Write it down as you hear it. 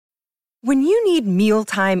When you need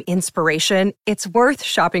mealtime inspiration, it's worth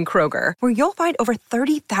shopping Kroger, where you'll find over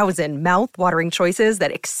 30,000 mouth-watering choices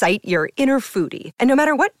that excite your inner foodie. And no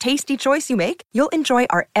matter what tasty choice you make, you'll enjoy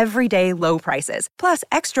our everyday low prices, plus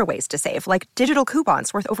extra ways to save, like digital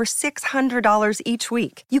coupons worth over $600 each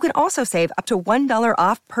week. You can also save up to $1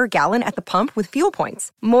 off per gallon at the pump with fuel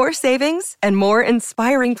points. More savings and more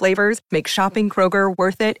inspiring flavors make shopping Kroger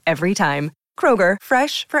worth it every time. Kroger,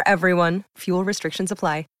 fresh for everyone. Fuel restrictions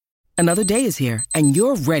apply. Another day is here, and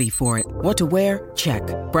you're ready for it. What to wear? Check.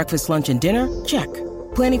 Breakfast, lunch, and dinner? Check.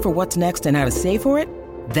 Planning for what's next and how to save for it?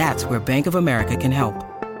 That's where Bank of America can help.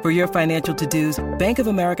 For your financial to-dos, Bank of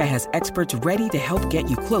America has experts ready to help get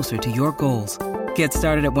you closer to your goals. Get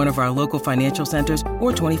started at one of our local financial centers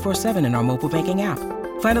or 24/7 in our mobile banking app.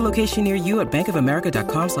 Find a location near you at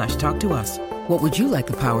bankofamerica.com/talktous. What would you like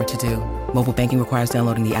the power to do? Mobile banking requires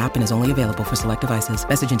downloading the app and is only available for select devices.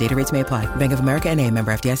 Message and data rates may apply. Bank of America N.A.,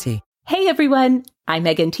 member FDIC. Hey everyone, I'm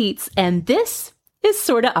Megan Tietz, and this is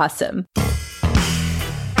Sorta Awesome.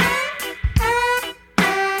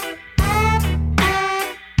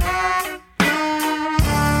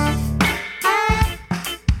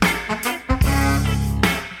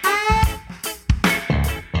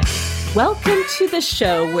 Welcome to the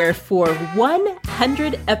show where for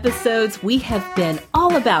 100 episodes we have been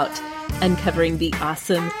all about uncovering the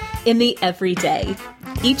awesome in the everyday.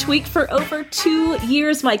 Each week for over 2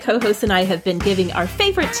 years, my co-hosts and I have been giving our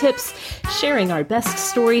favorite tips, sharing our best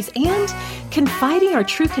stories, and confiding our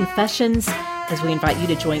true confessions as we invite you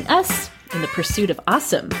to join us in the pursuit of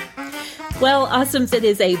awesome. Well, Awesomes, it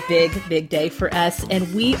is a big, big day for us,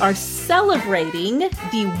 and we are celebrating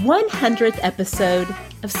the 100th episode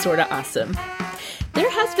of Sorta Awesome. There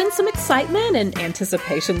has been some excitement and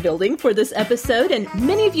anticipation building for this episode, and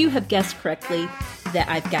many of you have guessed correctly that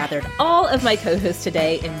I've gathered all of my co-hosts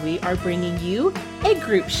today, and we are bringing you a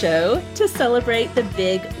group show to celebrate the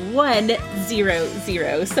big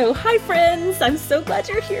 100. So, hi friends! I'm so glad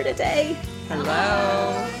you're here today.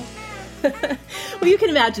 Hello. Well, you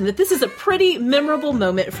can imagine that this is a pretty memorable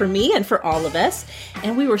moment for me and for all of us.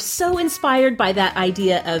 And we were so inspired by that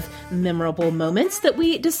idea of memorable moments that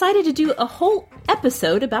we decided to do a whole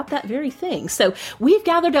episode about that very thing. So we've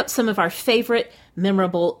gathered up some of our favorite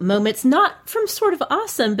memorable moments, not from Sort of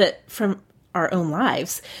Awesome, but from our own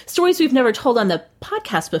lives. Stories we've never told on the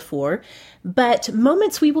podcast before, but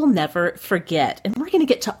moments we will never forget. And we're going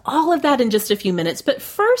to get to all of that in just a few minutes. But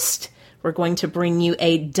first, we're going to bring you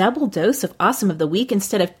a double dose of Awesome of the Week.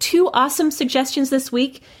 Instead of 2 awesome suggestions this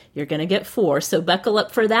week, you're going to get 4. So buckle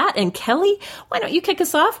up for that. And Kelly, why don't you kick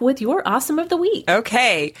us off with your Awesome of the Week?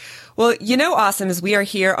 Okay. Well, you know, Awesomes, we are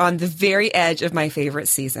here on the very edge of my favorite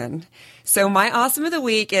season. So my Awesome of the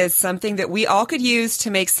Week is something that we all could use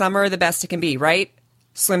to make summer the best it can be, right?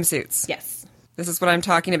 Swimsuits. Yes. This is what I'm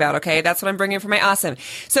talking about, okay? That's what I'm bringing for my awesome.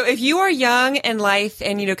 So if you are young and lithe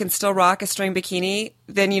and, can still rock a string bikini,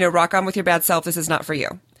 then, rock on with your bad self. This is not for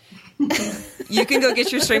you. You can go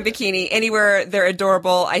get your string bikini anywhere. They're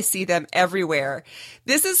adorable. I see them everywhere.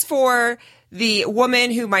 This is for the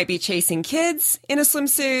woman who might be chasing kids in a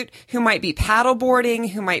swimsuit, who might be paddleboarding,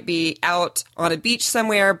 who might be out on a beach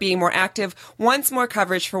somewhere, being more active, wants more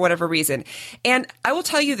coverage for whatever reason. And I will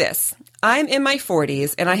tell you this. I'm in my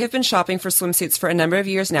 40s, and I have been shopping for swimsuits for a number of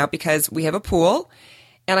years now because we have a pool,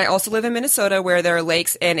 and I also live in Minnesota where there are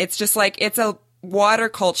lakes, and it's just like it's a water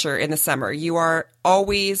culture in the summer. You are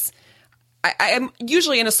always – I am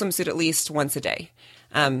usually in a swimsuit at least once a day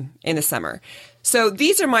in the summer. So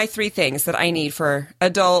these are my 3 things that I need for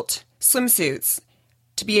adult swimsuits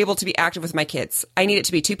to be able to be active with my kids. I need it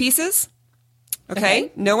to be 2 pieces.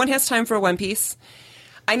 Okay? No one has time for a 1 piece.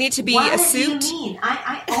 I need to be a suit. What do you mean?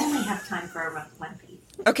 I only have time for a 1 piece.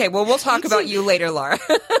 Okay, well, we'll talk about you later, Laura.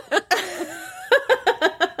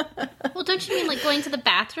 Well, don't you mean like going to the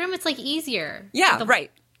bathroom? It's like easier. Yeah,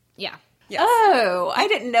 right. Yeah. Yes. Oh, I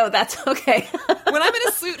didn't know that's okay. When I'm in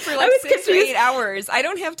a suit for like 6 or 8 hours, I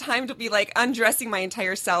don't have time to be like undressing my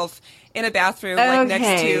entire self in a bathroom like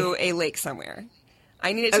next to a lake somewhere.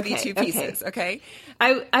 I need it to be 2 pieces, okay?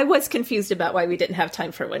 I was confused about why we didn't have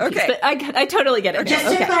time for 1 piece, but I totally get it. Just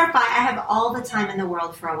to clarify, I have all the time in the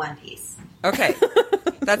world for a 1 piece. Okay.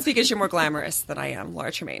 That's because you're more glamorous than I am,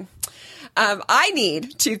 Laura Tremaine. I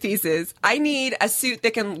need 2 pieces. I need a suit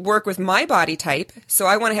that can work with my body type, so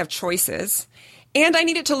I want to have choices. And I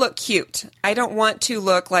need it to look cute. I don't want to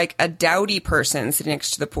look like a dowdy person sitting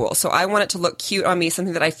next to the pool. So I want it to look cute on me,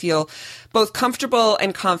 something that I feel both comfortable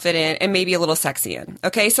and confident and maybe a little sexy in.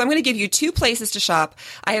 Okay, so I'm going to give you 2 places to shop.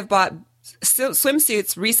 I have bought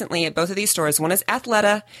swimsuits recently at both of these stores. One is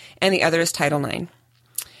Athleta and the other is Title IX.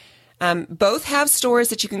 Both have stores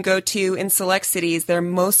that you can go to in select cities. They're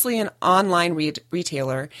mostly an online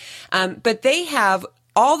retailer, but they have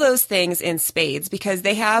all those things in spades because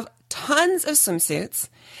they have tons of swimsuits.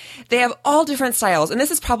 They have all different styles. And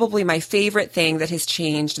this is probably my favorite thing that has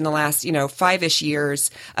changed in the last, 5-ish years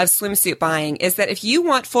of swimsuit buying is that if you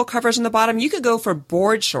want full coverage on the bottom, you could go for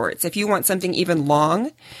board shorts. If you want something even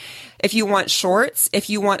long, if you want shorts, if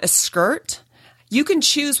you want a skirt, you can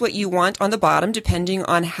choose what you want on the bottom depending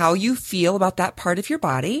on how you feel about that part of your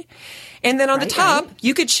body. And then on the top,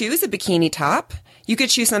 you could choose a bikini top. You could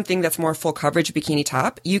choose something that's more full coverage bikini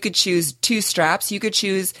top. You could choose 2 straps. You could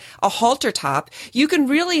choose a halter top. You can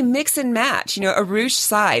really mix and match, a ruche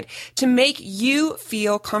side to make you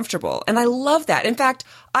feel comfortable. And I love that. In fact,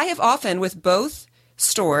 I have often with both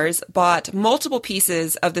stores bought multiple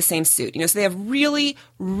pieces of the same suit, so they have really,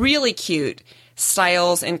 really cute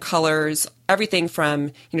styles and colors, everything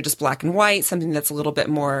from, just black and white, something that's a little bit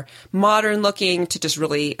more modern looking to just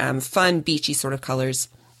really fun, beachy sort of colors.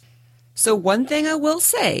 So one thing I will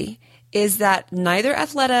say is that neither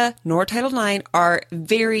Athleta nor Title IX are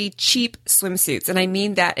very cheap swimsuits. And I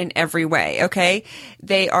mean that in every way, okay?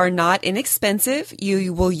 They are not inexpensive.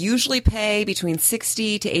 You will usually pay between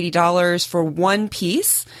 $60 to $80 for one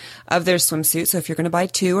piece of their swimsuit. So if you're going to buy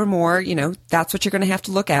 2 or more, that's what you're going to have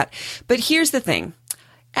to look at. But here's the thing.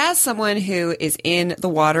 As someone who is in the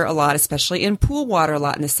water a lot, especially in pool water a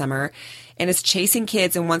lot in the summer, and is chasing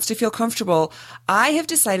kids and wants to feel comfortable, I have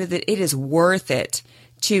decided that it is worth it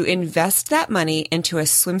to invest that money into a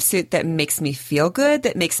swimsuit that makes me feel good,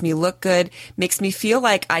 that makes me look good, makes me feel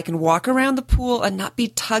like I can walk around the pool and not be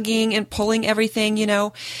tugging and pulling everything,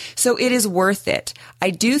 So it is worth it. I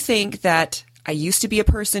do think that I used to be a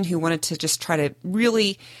person who wanted to just try to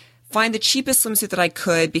really find the cheapest swimsuit that I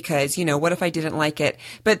could because, what if I didn't like it?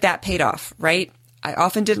 But that paid off, right? I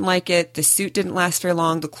often didn't like it. The suit didn't last very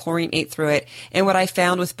long. The chlorine ate through it. And what I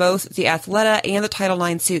found with both the Athleta and the Title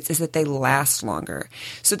IX suits is that they last longer.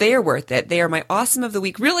 So they are worth it. They are my awesome of the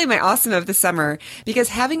week, really my awesome of the summer, because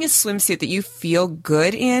having a swimsuit that you feel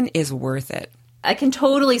good in is worth it. I can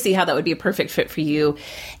totally see how that would be a perfect fit for you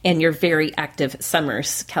and your very active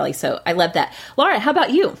summers, Kelly. So I love that. Laura, how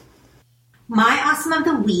about you? My awesome of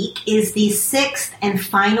the week is the 6th and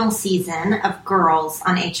final season of Girls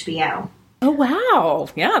on HBO. Oh, wow.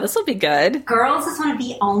 Yeah, this will be good. Girls is one of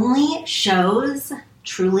the only shows,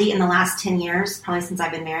 truly, in the last 10 years, probably since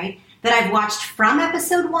I've been married, that I've watched from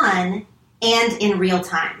episode 1 and in real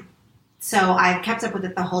time. So I've kept up with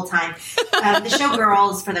it the whole time. The show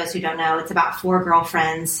Girls, for those who don't know, it's about 4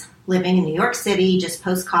 girlfriends living in New York City, just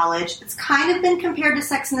post-college. It's kind of been compared to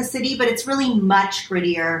Sex and the City, but it's really much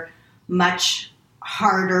grittier, much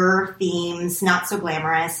harder themes, not so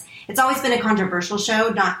glamorous. It's always been a controversial show,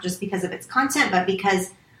 not just because of its content, but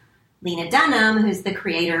because Lena Dunham, who's the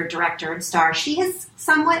creator, director, and star, she is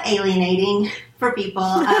somewhat alienating for people,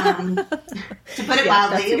 to put it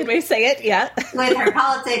mildly. That's a good way to say it, yeah. With her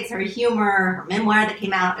politics, her humor, her memoir that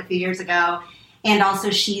came out a few years ago, and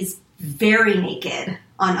also she's very naked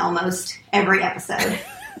on almost every episode.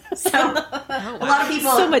 So a lot of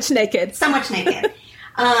people... So much naked. So much naked.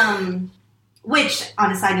 Which,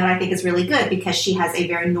 on a side note, I think is really good because she has a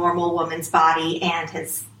very normal woman's body and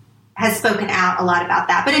has spoken out a lot about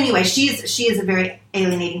that. But anyway, she is a very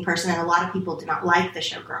alienating person, and a lot of people do not like the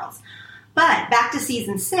show Girls. But back to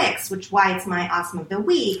season 6, which why it's my awesome of the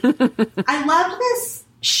week. I loved this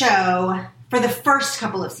show for the first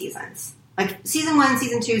couple of seasons. Like season 1,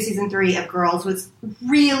 season 2, season 3 of Girls was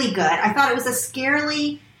really good. I thought it was a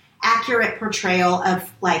scarily accurate portrayal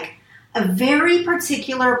of like a very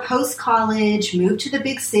particular post-college, move to the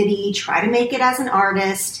big city, try to make it as an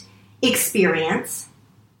artist experience.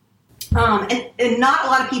 And not a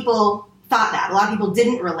lot of people thought that. A lot of people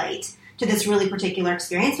didn't relate to this really particular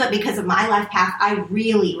experience, but because of my life path, I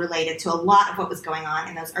really related to a lot of what was going on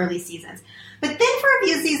in those early seasons. But then for a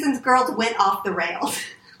few seasons, Girls went off the rails.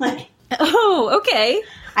 Oh, okay.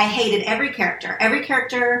 I hated every character. Every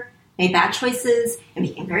character made bad choices and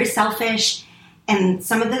became very selfish, and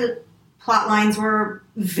some of the plot lines were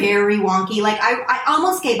very wonky. I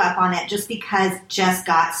almost gave up on it just because it just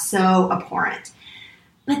got so abhorrent.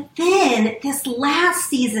 But then this last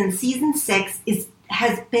season, season 6,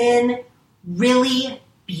 has been really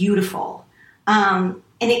beautiful. And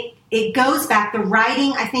it goes back. The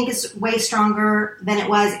writing, I think, is way stronger than it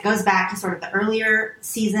was. It goes back to sort of the earlier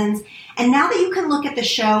seasons. And now that you can look at the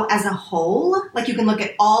show as a whole, like you can look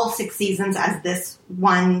at all 6 seasons as this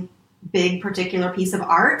one big particular piece of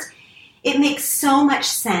art, it makes so much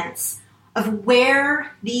sense of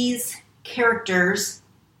where these characters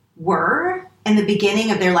were in the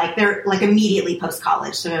beginning of they're like immediately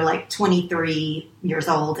post-college. So they're like 23 years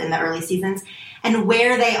old in the early seasons, and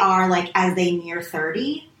where they are like as they near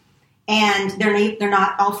 30, and they're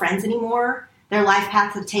not all friends anymore. Their life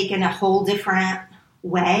paths have taken a whole different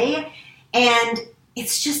way. And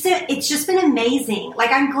it's just been amazing.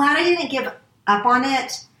 Like, I'm glad I didn't give up on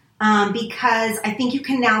it, because I think you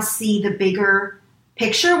can now see the bigger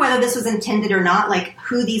picture, whether this was intended or not, like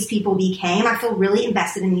who these people became. I feel really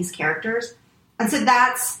invested in these characters. And so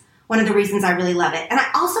that's one of the reasons I really love it. And I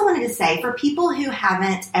also wanted to say, for people who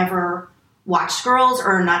haven't ever watched Girls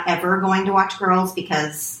or are not ever going to watch Girls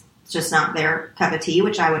because it's just not their cup of tea,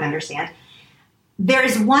 which I would understand, there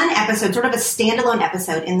is one episode, sort of a standalone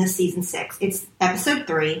episode in this season 6. It's episode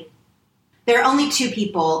 3. There are only 2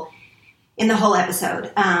 people in the whole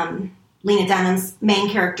episode. Lena Dunham's main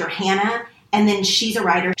character, Hannah, and then she's a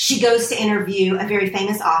writer. She goes to interview a very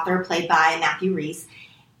famous author played by Matthew Rhys,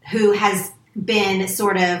 who has been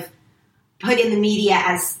sort of put in the media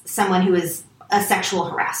as someone who is a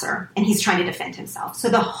sexual harasser, and he's trying to defend himself. So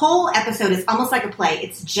the whole episode is almost like a play.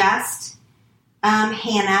 It's just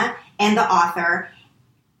Hannah and the author.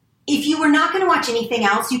 If you were not going to watch anything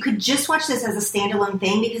else, you could just watch this as a standalone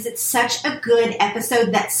thing, because it's such a good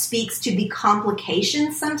episode that speaks to the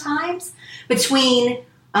complications sometimes between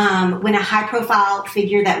when a high-profile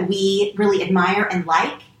figure that we really admire and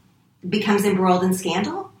like becomes embroiled in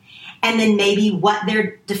scandal, and then maybe what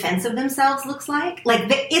their defense of themselves looks like. Like,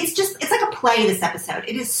 it's like a play, this episode.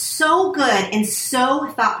 It is so good and so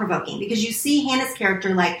thought-provoking, because you see Hannah's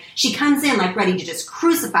character, like, she comes in, like, ready to just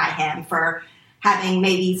crucify him for having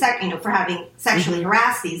for having sexually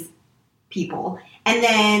harassed these people. And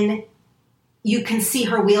then you can see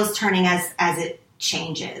her wheels turning as it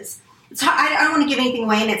changes. It's hard, I don't want to give anything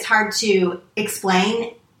away, and it's hard to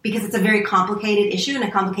explain because it's a very complicated issue and a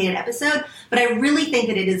complicated episode. But I really think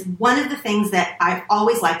that it is one of the things that I've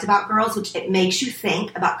always liked about Girls, which it makes you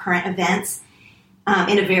think about current events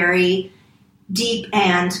in a very deep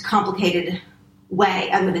and complicated way,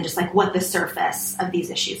 other than just like what the surface of these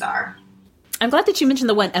issues are. I'm glad that you mentioned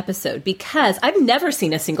the one episode, because I've never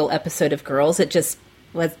seen a single episode of Girls. It just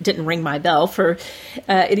didn't ring my bell for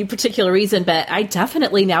any particular reason, but I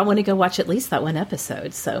definitely now want to go watch at least that one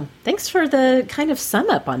episode. So thanks for the kind of sum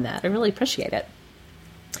up on that. I really appreciate it.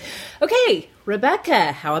 Okay,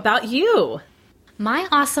 Rebecca, how about you? My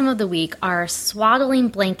awesome of the week are swaddling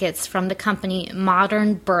blankets from the company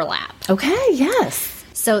Modern Burlap. Okay, yes.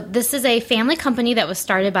 So this is a family company that was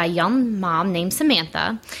started by a young mom named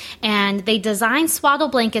Samantha, and they design swaddle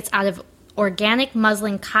blankets out of organic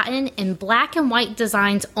muslin cotton in black and white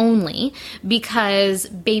designs only, because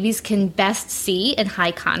babies can best see in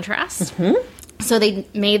high contrast. Mm-hmm. So they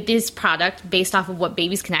made this product based off of what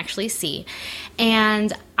babies can actually see.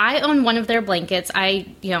 And I own one of their blankets.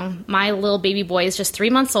 My little baby boy is just 3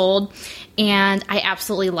 months old, and I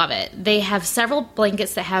absolutely love it. They have several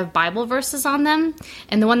blankets that have Bible verses on them.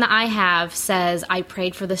 And the one that I have says, "I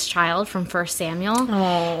prayed for this child," from 1 Samuel.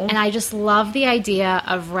 Aww. And I just love the idea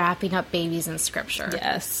of wrapping up babies in scripture.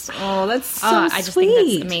 Yes. Oh, that's so sweet. I just think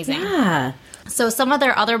that's amazing. Yeah. So some of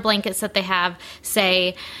their other blankets that they have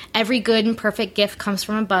say, "Every good and perfect gift comes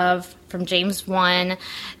from above," from James 1.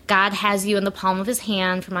 "God has you in the palm of his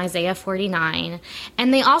hand," from Isaiah 49.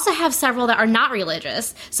 And they also have several that are not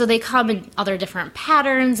religious. So they come in other different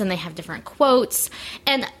patterns, and they have different quotes.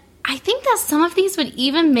 And I think that some of these would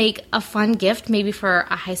even make a fun gift, maybe for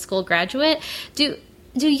a high school graduate. Do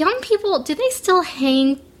young people, do they still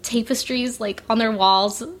hang tapestries like on their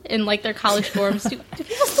walls in like their college dorms? Do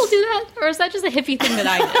people still do that, or is that just a hippie thing that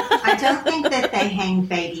I did? I don't think that they hang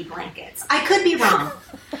baby blankets. I could be wrong.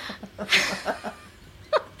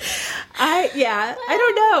 I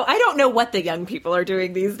don't know. I don't know what the young people are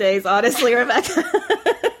doing these days, honestly, Rebecca.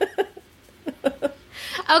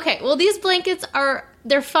 Okay, well, these blankets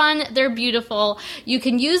they're fun, they're beautiful. You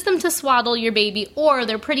can use them to swaddle your baby, or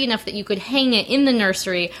they're pretty enough that you could hang it in the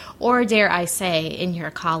nursery, or, dare I say, in your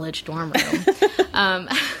college dorm room.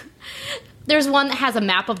 There's one that has a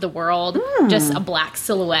map of the world, just a black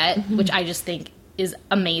silhouette, which I just think is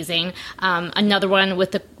amazing. Another one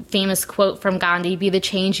with the famous quote from Gandhi, "Be the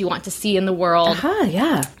change you want to see in the world."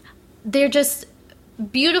 Yeah. They're just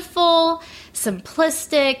beautiful,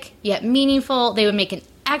 simplistic, yet meaningful. They would make an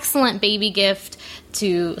excellent baby gift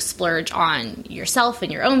to splurge on yourself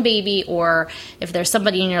and your own baby, or if there's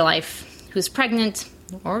somebody in your life who's pregnant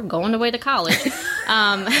or going away to college.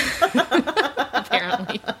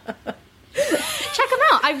 Apparently. Check them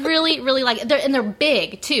out. I really, really like it. And they're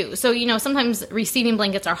big, too. So, sometimes receiving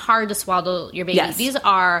blankets are hard to swaddle your baby. Yes. These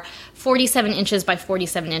are 47 inches by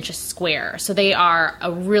 47 inches square. So they are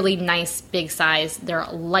a really nice, big size. They're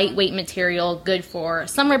lightweight material, good for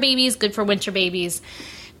summer babies, good for winter babies.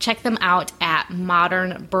 Check them out at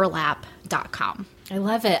modernburlap.com. I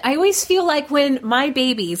love it. I always feel like when my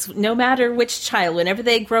babies, no matter which child, whenever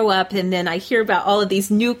they grow up and then I hear about all of these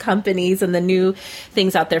new companies and the new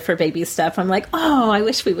things out there for baby stuff, I'm like, oh, I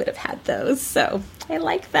wish we would have had those. So I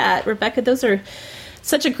like that. Rebecca, those are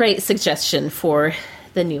such a great suggestion for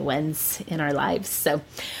the new ones in our lives. So,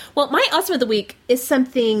 well, my Awesome of the Week is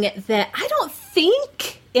something that I don't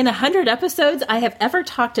think in 100 episodes I have ever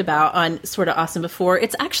talked about on Sort of Awesome before.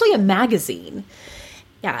 It's actually a magazine.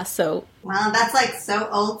 Yeah, so... Wow, that's like so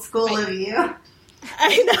old school of you.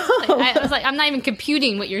 I know. I was like, I'm not even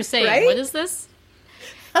computing what you're saying. Right? What is this?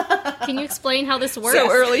 Can you explain how this works?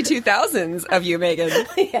 So early 2000s of you, Megan.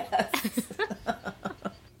 Yes.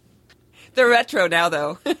 They're retro now,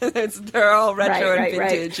 though. They're all retro and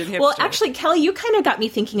vintage and hipster. Well, actually, Kelly, you kind of got me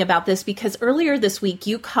thinking about this because earlier this week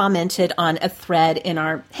you commented on a thread in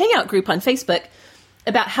our Hangout group on Facebook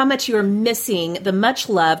about how much you are missing the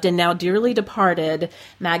much-loved and now dearly departed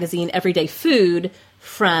magazine Everyday Food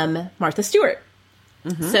from Martha Stewart.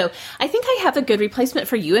 Mm-hmm. So I think I have a good replacement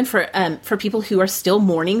for you and for people who are still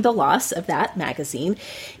mourning the loss of that magazine.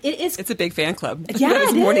 It's a big fan club. Yeah, that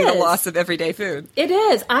is it mourning is. the loss of Everyday Food. It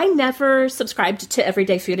is. I never subscribed to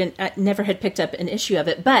Everyday Food and I never had picked up an issue of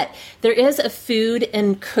it. But there is a food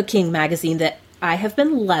and cooking magazine that I have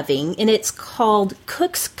been loving, and it's called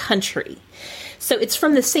Cook's Country. So it's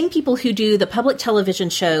from the same people who do the public television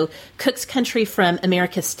show Cook's Country from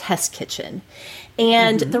America's Test Kitchen.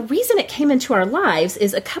 And the reason it came into our lives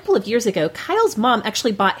is a couple of years ago, Kyle's mom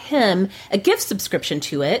actually bought him a gift subscription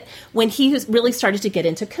to it when he really started to get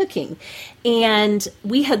into cooking. And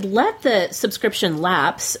we had let the subscription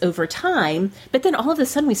lapse over time, but then all of a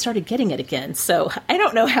sudden we started getting it again. So I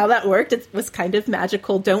don't know how that worked. It was kind of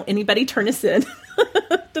magical. Don't anybody turn us in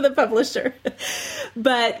to the publisher.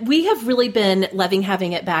 But we have really been loving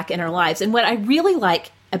having it back in our lives. And what I really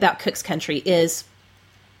like about Cook's Country is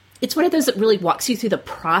it's one of those that really walks you through the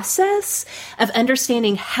process of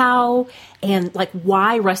understanding how and like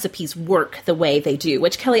why recipes work the way they do,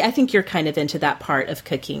 which Kelly, I think you're kind of into that part of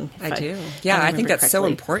cooking. I do. Yeah, I think that's so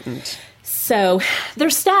important. So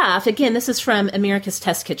their staff, again, this is from America's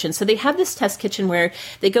Test Kitchen. So they have this test kitchen where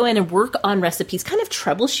they go in and work on recipes, kind of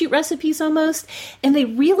troubleshoot recipes almost. And they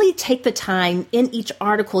really take the time in each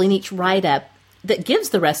article, in each write-up, that gives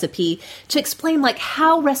the recipe to explain like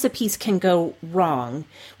how recipes can go wrong,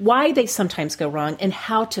 why they sometimes go wrong, and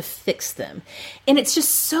how to fix them. And it's just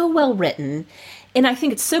so well written. And I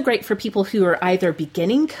think it's so great for people who are either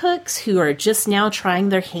beginning cooks, who are just now trying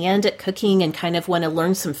their hand at cooking and kind of want to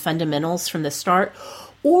learn some fundamentals from the start,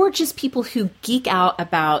 or just people who geek out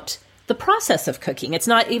about the process of cooking. It's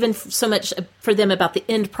not even so much for them about the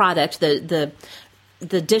end product, the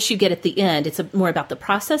dish you get at the end. It's more about the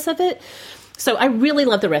process of it. So I really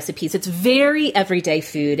love the recipes. It's very everyday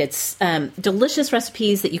food. It's delicious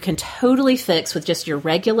recipes that you can totally fix with just your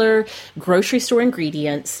regular grocery store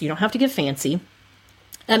ingredients. You don't have to get fancy.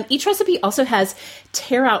 Each recipe also has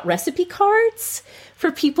tear-out recipe cards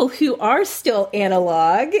for people who are still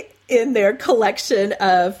analog in their collection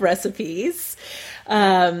of recipes.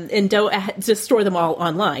 And don't just store them all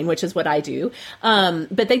online, which is what I do.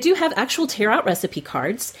 But they do have actual tear-out recipe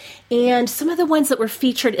cards. And some of the ones that were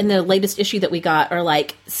featured in the latest issue that we got are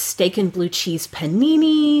like steak and blue cheese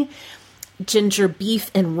panini, ginger beef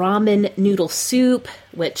and ramen noodle soup,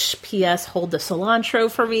 which, P.S., hold the cilantro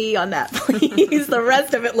for me on that, please. The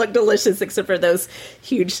rest of it looked delicious except for those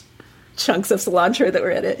huge chunks of cilantro that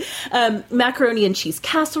were in it. Macaroni and cheese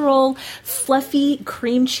casserole, fluffy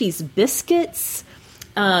cream cheese biscuits,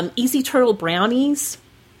 easy turtle brownies.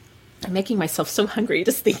 I'm making myself so hungry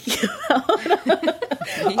just thinking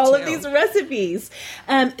about all of these recipes.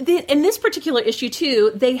 In this particular issue,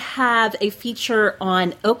 too, they have a feature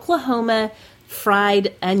on Oklahoma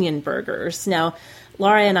fried onion burgers. Now,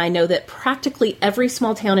 Laura and I know that practically every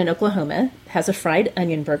small town in Oklahoma has a fried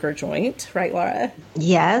onion burger joint. Right, Laura?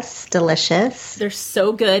 Yes, delicious. They're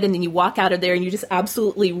so good. And then you walk out of there and you just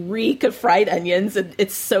absolutely reek of fried onions. And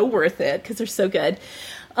it's so worth it because they're so good.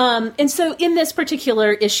 And so in this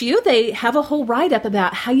particular issue, they have a whole write-up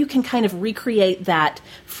about how you can kind of recreate that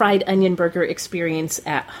fried onion burger experience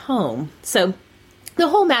at home. So the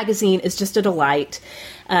whole magazine is just a delight.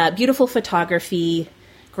 Beautiful photography,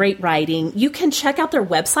 great writing. You can check out their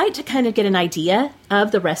website to kind of get an idea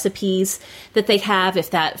of the recipes that they have,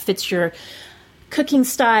 if that fits your cooking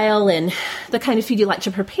style and the kind of food you like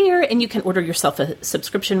to prepare. And you can order yourself a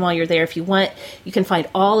subscription while you're there if you want. You can find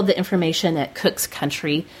all of the information at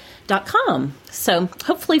cookscountry.com. So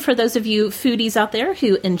hopefully for those of you foodies out there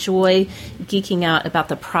who enjoy geeking out about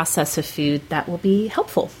the process of food, that will be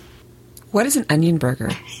helpful. What is an onion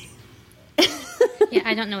burger? Yeah,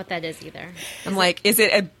 I don't know what that is either. I'm like, is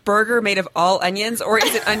it a burger made of all onions, or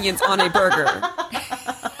is it onions on a burger?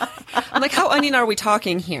 I'm like, how onion are we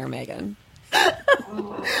talking here, Megan?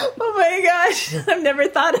 Oh my gosh, I've never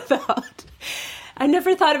thought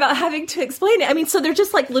about having to explain it. I mean, so they're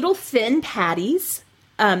just like little thin patties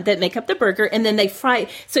that make up the burger, and then they fry.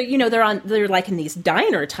 So, you know, they're like in these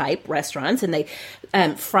diner type restaurants, and they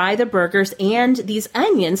fry the burgers and these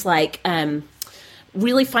onions, like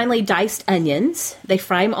really finely diced onions. They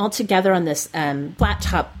fry them all together on this flat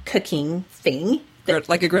top cooking thing.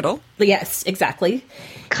 Like a griddle? Yes, exactly.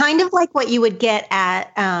 Kind of like what you would get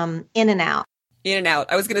at In-N-Out. In-N-Out.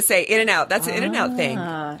 I was going to say In-N-Out. That's an In-N-Out thing.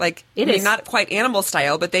 Like, it is not quite animal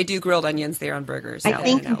style, but they do grilled onions there on burgers. I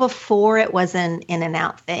think before it was an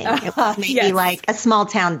In-N-Out thing. It was maybe like a small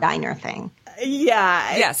town diner thing.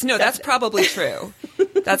 Yeah. Yes. No, that's probably true.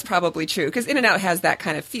 That's probably true. Because In-N-Out has that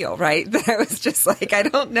kind of feel, right? That I was just like, I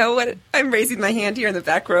don't know what I'm raising my hand here in the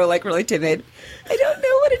back row, like really timid. I don't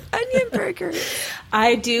know what an onion burger is.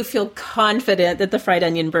 I do feel confident that the fried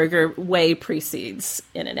onion burger way precedes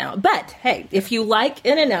In-N-Out. But hey, if you like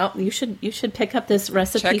In-N-Out, you should pick up this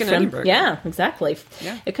recipe Check an onion burger. Yeah, exactly.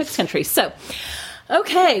 Yeah. At Cooks Country. So,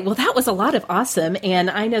 okay, well, that was a lot of awesome, and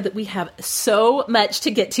I know that we have so much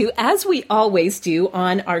to get to, as we always do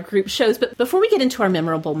on our group shows. But before we get into our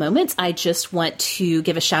memorable moments, I just want to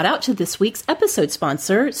give a shout out to this week's episode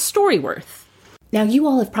sponsor, Storyworth. Now, you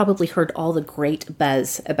all have probably heard all the great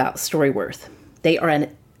buzz about Storyworth. They are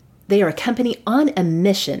a company on a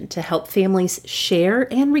mission to help families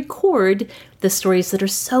share and record the stories that are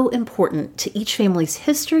so important to each family's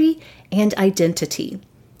history and identity.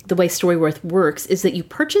 The way Storyworth works is that you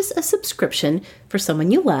purchase a subscription for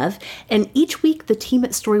someone you love, and each week the team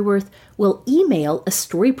at Storyworth will email a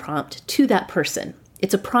story prompt to that person.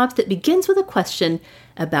 It's a prompt that begins with a question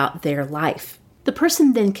about their life. The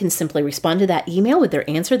person then can simply respond to that email with their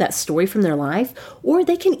answer, that story from their life, or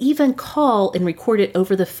they can even call and record it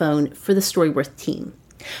over the phone for the Storyworth team.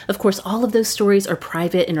 Of course, all of those stories are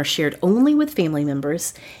private and are shared only with family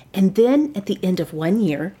members, and then at the end of 1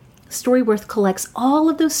 year, Storyworth collects all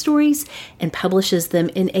of those stories and publishes them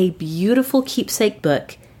in a beautiful keepsake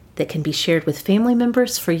book that can be shared with family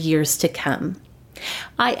members for years to come.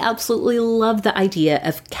 I absolutely love the idea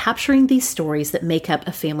of capturing these stories that make up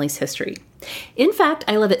a family's history. In fact,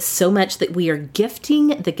 I love it so much that we are gifting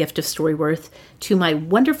the gift of Storyworth to my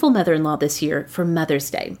wonderful mother-in-law this year for Mother's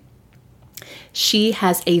Day. She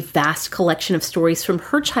has a vast collection of stories from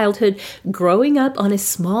her childhood growing up on a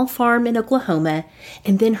small farm in Oklahoma,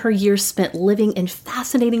 and then her years spent living in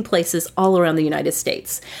fascinating places all around the United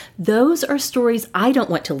States. Those are stories I don't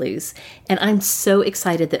want to lose, and I'm so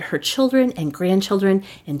excited that her children and grandchildren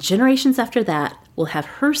and generations after that will have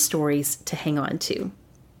her stories to hang on to.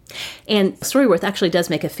 And Storyworth actually does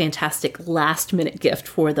make a fantastic last-minute gift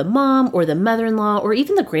for the mom or the mother-in-law or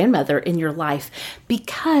even the grandmother in your life,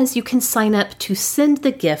 because you can sign up to send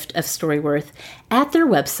the gift of Storyworth at their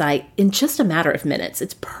website in just a matter of minutes.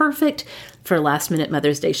 It's perfect for last-minute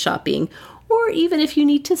Mother's Day shopping, or even if you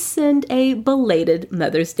need to send a belated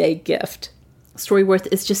Mother's Day gift. Storyworth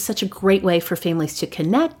is just such a great way for families to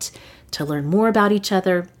connect, to learn more about each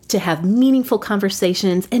other, to have meaningful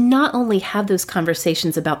conversations, and not only have those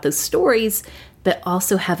conversations about those stories, but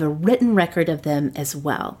also have a written record of them as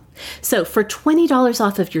well. So for $20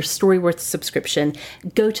 off of your Storyworth subscription,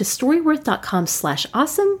 go to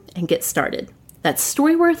storyworth.com/awesome and get started. That's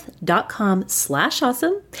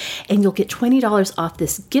storyworth.com/awesome, and you'll get $20 off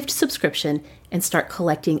this gift subscription and start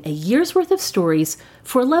collecting a year's worth of stories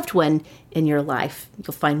for a loved one in your life.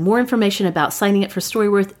 You'll find more information about signing up for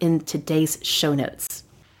Storyworth in today's show notes.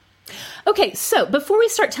 Okay, so before we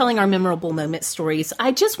start telling our memorable moment stories,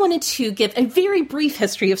 I just wanted to give a very brief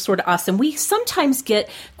history of Sorta Awesome. We sometimes get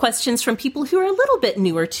questions from people who are a little bit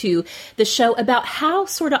newer to the show about how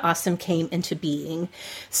Sorta Awesome came into being.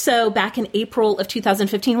 So back in April of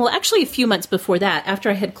 2015, well, actually a few months before that,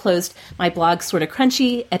 after I had closed my blog Sorta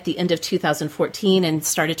Crunchy at the end of 2014 and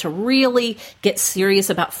started to really get serious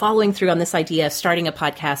about following through on this idea of starting a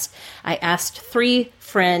podcast, I asked 3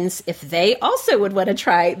 friends if they also would want to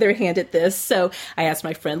try their hand at this. So I asked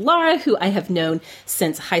my friend Laura, who I have known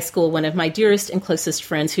since high school, one of my dearest and closest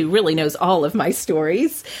friends who really knows all of my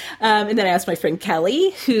stories. And then I asked my friend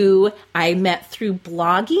Kelly, who I met through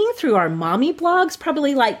blogging, through our mommy blogs,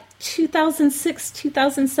 probably like 2006,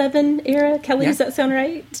 2007 era. Kelly, Does that sound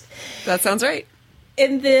right? That sounds right.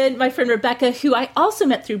 And then my friend Rebecca, who I also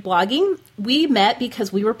met through blogging, we met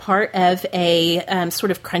because we were part of a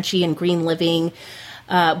sort of crunchy and green living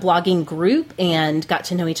blogging group and got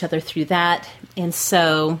to know each other through that. And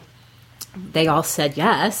so they all said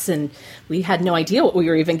yes, and we had no idea what we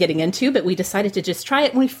were even getting into, but we decided to just try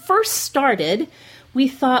it. When we first started, we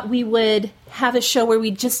thought we would have a show where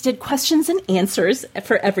we just did questions and answers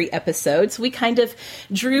for every episode. So we kind of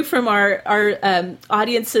drew from our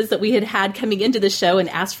audiences that we had coming into the show and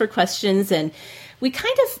asked for questions. And we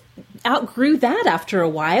kind of outgrew that after a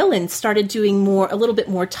while and started doing a little bit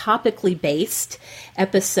more topically based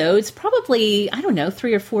episodes. Probably,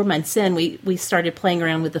 3 or 4 months in, we started playing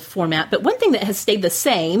around with the format. But one thing that has stayed the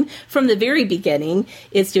same from the very beginning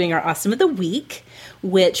is doing our Awesome of the Week,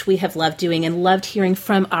 which we have loved doing and loved hearing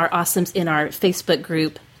from our awesomes in our Facebook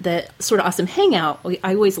group, the Sort of Awesome Hangout.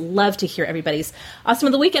 I always love to hear everybody's Awesome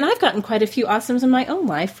of the Week, and I've gotten quite a few awesomes in my own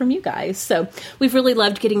life from you guys. So we've really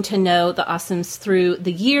loved getting to know the awesomes through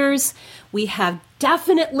the years. We have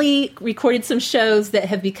definitely recorded some shows that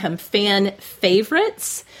have become fan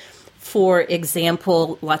favorites. For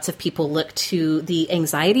example, lots of people look to the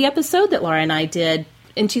anxiety episode that Laura and I did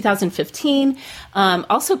in 2015.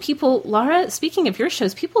 Also, Laura, speaking of your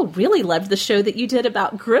shows, people really loved the show that you did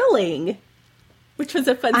about grilling, which was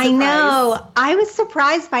a fun surprise. I know. I was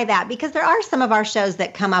surprised by that because there are some of our shows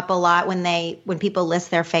that come up a lot when people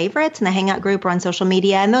list their favorites in the Hangout group or on social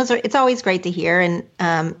media. And it's always great to hear. And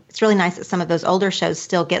it's really nice that some of those older shows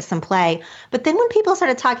still get some play. But then when people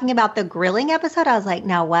started talking about the grilling episode, I was like,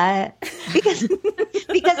 now what? Because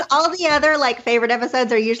all the other favorite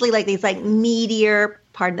episodes are usually these meatier,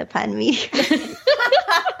 pardon the pun, meatier.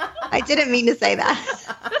 I didn't mean to say that.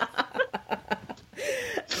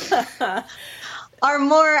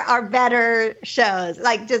 Are better shows,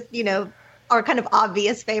 are kind of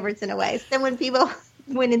obvious favorites in a way. So then when people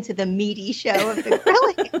went into the meaty show of the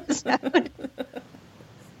grilling episode,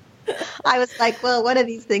 I was like, well, one of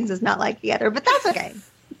these things is not like the other, but that's okay.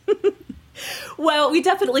 Well, we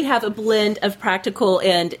definitely have a blend of practical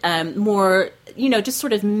and more, just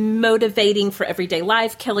sort of motivating for everyday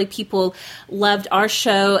life. Kelly, people loved our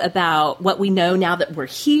show about what we know now that we're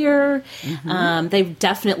here. Mm-hmm. They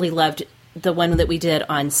definitely loved the one that we did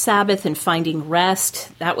on Sabbath and finding rest.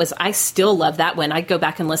 I still love that one. I go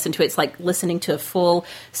back and listen to it. It's like listening to a full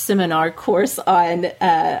seminar course on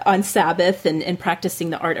Sabbath and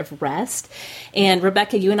practicing the art of rest. And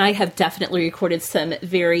Rebecca, you and I have definitely recorded some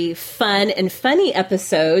very fun and funny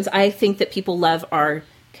episodes. I think that people love our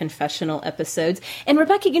confessional episodes. And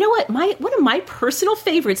Rebecca, you know what? One of my personal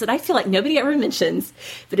favorites that I feel like nobody ever mentions,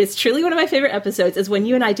 but it's truly one of my favorite episodes, is when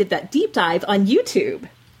you and I did that deep dive on YouTube.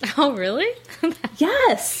 Oh, really?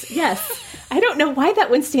 Yes. I don't know why that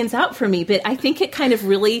one stands out for me, but I think it kind of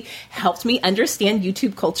really helped me understand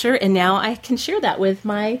YouTube culture, and now I can share that with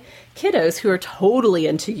my kiddos who are totally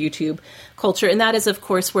into YouTube culture. And that is, of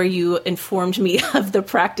course, where you informed me of the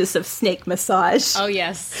practice of snake massage. Oh,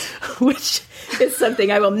 yes. Which is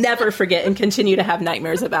something I will never forget and continue to have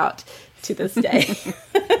nightmares about to this day.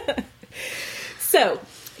 So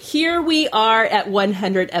here we are at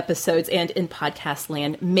 100 episodes, and in podcast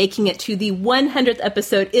land, making it to the 100th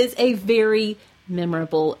episode is a very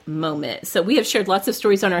memorable moment. So we have shared lots of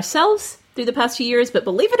stories on ourselves through the past few years, but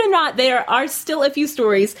believe it or not, there are still a few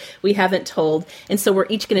stories we haven't told. And so we're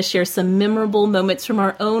each going to share some memorable moments from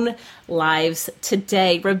our own lives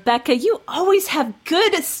today. Rebecca, you always have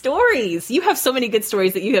good stories. You have so many good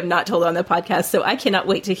stories that you have not told on the podcast. So I cannot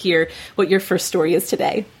wait to hear what your first story is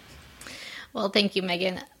today. Well, thank you,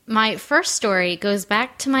 Megan. My first story goes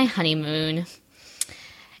back to my honeymoon,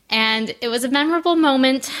 and it was a memorable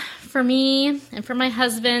moment for me and for my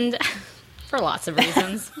husband for lots of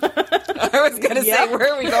reasons. I was going to say,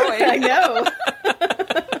 where are we going? I know.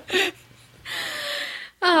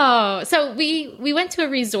 Oh, so we went to a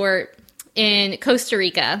resort in Costa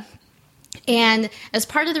Rica. And as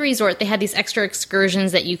part of the resort, they had these extra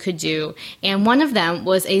excursions that you could do. And one of them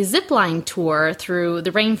was a zipline tour through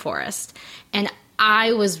the rainforest. And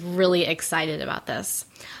I was really excited about this.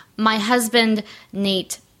 My husband,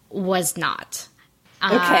 Nate, was not.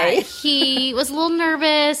 Okay. He was a little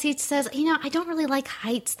nervous. He says, I don't really like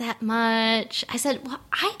heights that much. I said, well,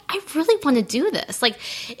 I really want to do this.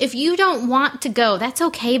 If you don't want to go, that's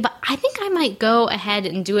okay. But I think I might go ahead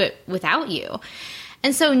and do it without you.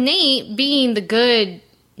 And so Nate, being the good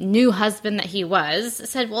new husband that he was,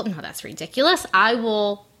 said, well, no, that's ridiculous.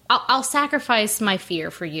 I'll sacrifice my fear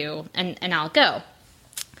for you and I'll go.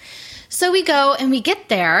 So we go and we get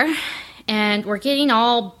there and we're getting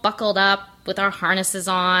all buckled up with our harnesses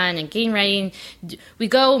on and getting ready. We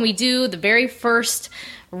go and we do the very first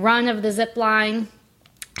run of the zip line.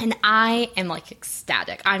 And I am like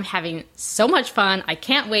ecstatic. I'm having so much fun. I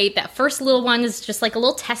can't wait. That first little one is just like a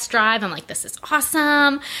little test drive. I'm like, this is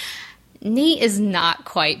awesome. Nate is not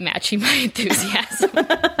quite matching my enthusiasm.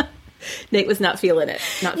 Nate was not feeling it.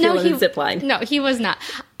 Not feeling the zip line. No, he was not.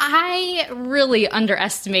 I really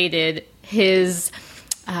underestimated his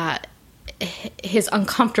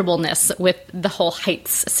uncomfortableness with the whole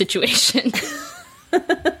heights situation.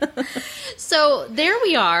 So there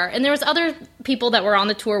we are, and there was other people that were on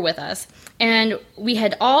the tour with us, and we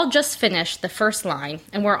had all just finished the first line,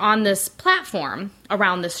 and we're on this platform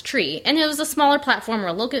around this tree, and it was a smaller platform. We're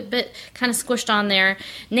a little bit kind of squished on there.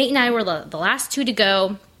 Nate and I were the last two to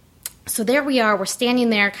go, so there we are. We're standing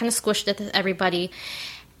there, kind of squished at everybody,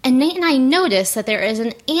 and Nate and I noticed that there is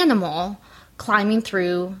an animal climbing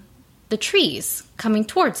through the trees, coming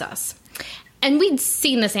towards us. And we'd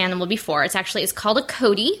seen this animal before. It's called a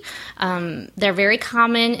coati. They're very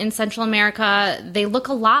common in Central America. They look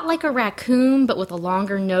a lot like a raccoon, but with a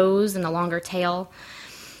longer nose and a longer tail.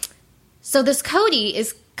 So this coati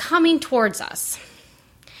is coming towards us.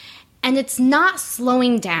 And it's not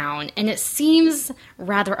slowing down, and it seems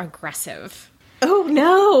rather aggressive. Oh,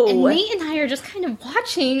 no. And Nate and I are just kind of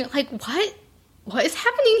watching, like, what is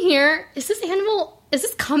happening here? Is this animal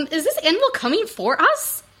coming for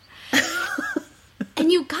us?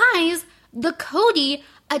 And you guys, the coati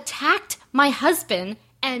attacked my husband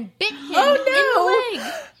and bit him in the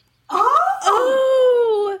leg.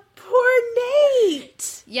 Oh, poor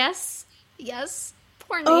Nate. Yes,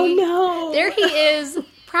 poor Nate. Oh, no. There he is,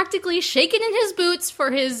 practically shaking in his boots for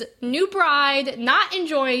his new bride, not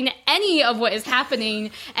enjoying any of what is happening.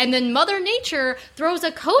 And then Mother Nature throws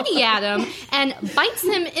a coati at him and bites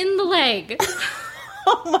him in the leg.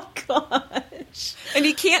 Oh, my gosh. And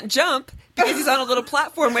he can't jump because he's on a little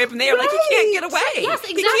platform way up in the air. Like, he can't get away. Yes,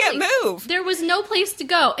 exactly. He can't move. There was no place to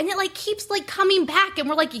go. And it, like, keeps, like, coming back. And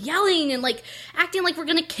we're, like, yelling and, like, acting like we're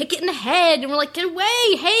going to kick it in the head. And we're like, get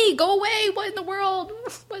away. Hey, go away. What in the world?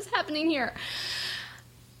 What's happening here?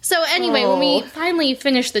 So, anyway, when we finally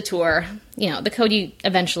finished the tour, the coati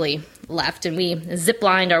eventually left. And we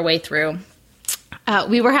zip-lined our way through.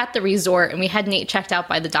 We were at the resort. And we had Nate checked out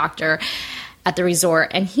by the doctor at the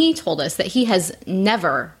resort. And he told us that he has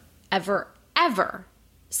never, ever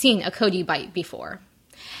seen a coati bite before.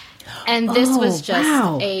 And this was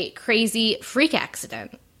just a crazy freak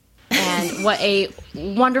accident. And what a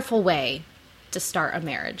wonderful way to start a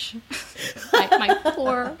marriage. my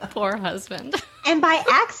poor husband. And by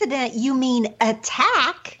accident, you mean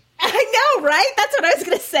attack? I know, right? That's what I was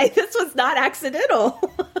going to say. This was not accidental.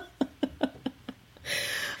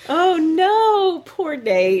 Oh, no. Poor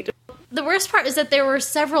Nate. The worst part is that there were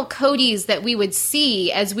several coatis that we would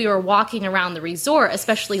see as we were walking around the resort,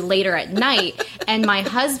 especially later at night. And my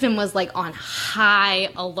husband was like on high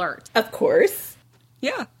alert. Of course.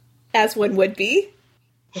 Yeah. As one would be.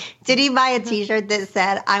 Did he buy a t-shirt that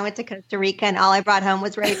said, I went to Costa Rica and all I brought home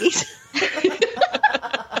was rabies?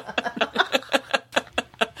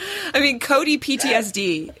 I mean, coati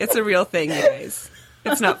PTSD. It's a real thing, you guys.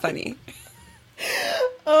 It's not funny.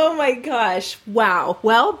 Oh my gosh. Wow.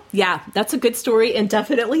 Well, yeah, that's a good story and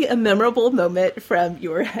definitely a memorable moment from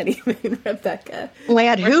your honeymoon, Rebecca.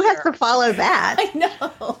 Man, who has to follow that? I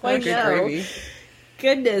know. I know.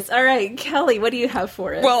 Goodness. All right, Kelly, what do you have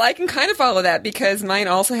for us? Well, I can kind of follow that because mine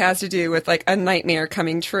also has to do with like a nightmare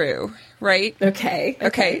coming true, right?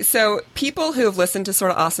 Okay. So people who have listened to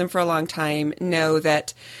Sort of Awesome for a long time know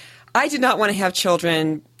that I did not want to have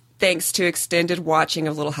children thanks to extended watching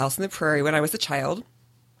of Little House on the Prairie when I was a child.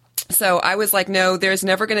 So I was like, no, there's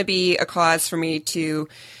never going to be a cause for me to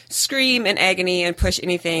scream in agony and push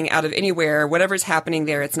anything out of anywhere. Whatever's happening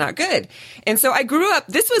there, it's not good. And so I grew up,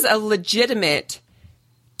 this was a legitimate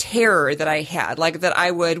terror that I had, like that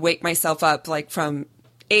I would wake myself up like from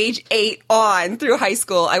age 8 on through high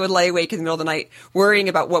school. I would lay awake in the middle of the night worrying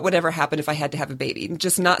about what would ever happen if I had to have a baby.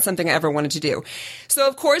 Just not something I ever wanted to do. So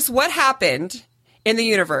of course, what happened in the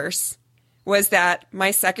universe was that my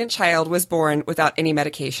second child was born without any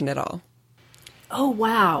medication at all. Oh,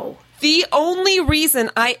 wow. The only reason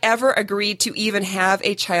I ever agreed to even have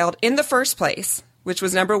a child in the first place, which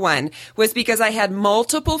was number one, was because I had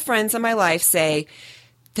multiple friends in my life say,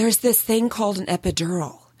 there's this thing called an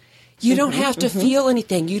epidural. You don't have to feel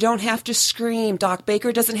anything. You don't have to scream. Doc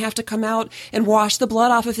Baker doesn't have to come out and wash the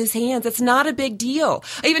blood off of his hands. It's not a big deal.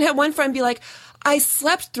 I even had one friend be like, I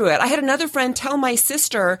slept through it. I had another friend tell my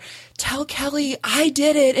sister, tell Kelly, I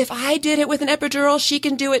did it. If I did it with an epidural, she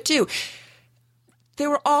can do it too. They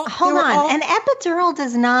were all... Hold on. An epidural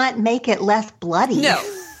does not make it less bloody. No.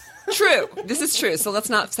 True. This is true. So let's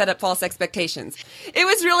not set up false expectations. It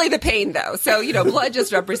was really the pain, though. So, blood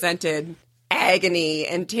just represented agony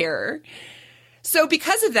and terror. So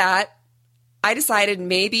because of that, I decided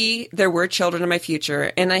maybe there were children in my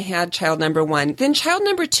future, and I had child number 1. Then child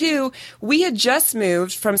number 2, we had just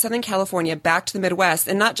moved from Southern California back to the Midwest,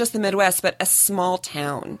 and not just the Midwest, but a small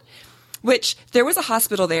town, which there was a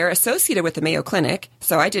hospital there associated with the Mayo Clinic,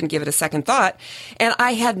 so I didn't give it a second thought. And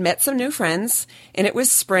I had met some new friends, and it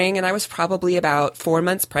was spring, and I was probably about 4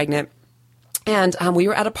 months pregnant. And we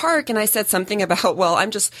were at a park, and I said something about, well,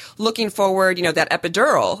 I'm just looking forward, that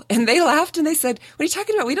epidural. And they laughed, and they said, what are you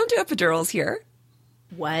talking about? We don't do epidurals here.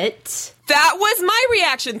 What? That was my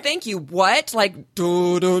reaction. Thank you. What? Like,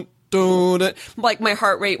 dun, like my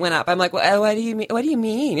heart rate went up. I'm like, well, what do you mean? What do you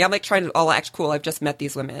mean? I'm like trying to all act cool. I've just met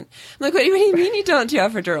these women. I'm like, what do you mean you don't do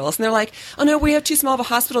epidurals? And they're like, oh no, we have too small of a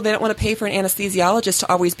hospital. They don't want to pay for an anesthesiologist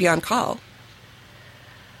to always be on call.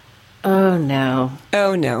 Oh no.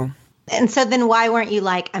 Oh no. And so then why weren't you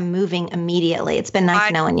like, I'm moving immediately? It's been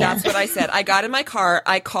nice knowing you. That's what I said. I got in my car.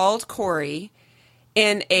 I called Corey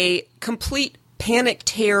in a complete panic,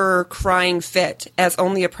 terror, crying fit, as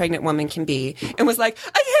only a pregnant woman can be, and was like,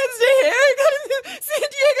 I can't stay here. I gotta do San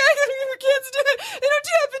Diego. I can't do it. They don't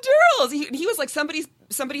do epidurals. He was like,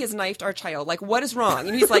 somebody has knifed our child. Like, what is wrong?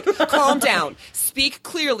 And he's like, calm down. Speak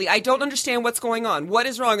clearly. I don't understand what's going on. What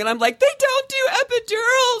is wrong? And I'm like, they don't do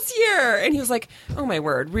epidurals here. And he was like, oh my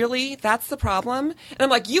word, really? That's the problem? And I'm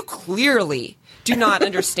like, you clearly do not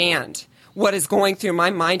understand what is going through my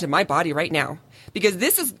mind and my body right now. Because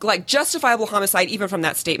this is like justifiable homicide even from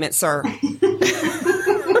that statement, sir.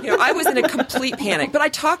 I was in a complete panic. But I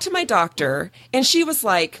talked to my doctor, and she was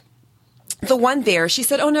like, the one there, she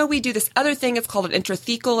said, oh no, we do this other thing. It's called an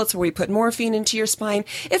intrathecal. It's where we put morphine into your spine.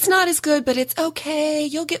 It's not as good, but it's okay.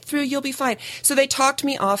 You'll get through. You'll be fine. So they talked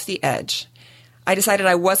me off the edge. I decided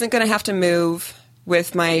I wasn't going to have to move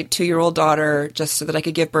with my 2-year-old daughter just so that I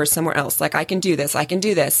could give birth somewhere else. Like, I can do this. I can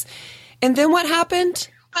do this. And then what happened?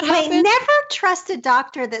 Wait, never trust a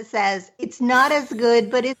doctor that says it's not as good,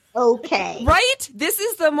 but it's okay. Right? This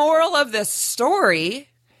is the moral of the story.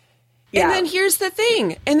 Yeah. And then here's the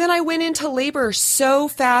thing. And then I went into labor so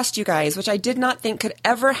fast, you guys, which I did not think could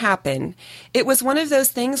ever happen. It was one of those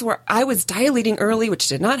things where I was dilating early, which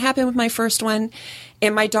did not happen with my first one.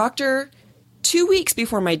 And my doctor, 2 weeks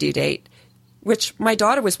before my due date, which my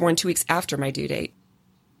daughter was born 2 weeks after my due date,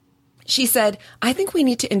 she said, I think we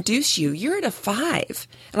need to induce you. You're at a 5.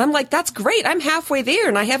 And I'm like, that's great. I'm halfway there,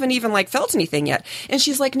 and I haven't even felt anything yet. And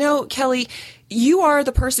she's like, no, Kelly, you are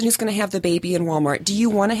the person who's going to have the baby in Walmart. Do you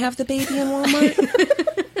want to have the baby in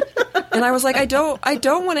Walmart? And I was like, I don't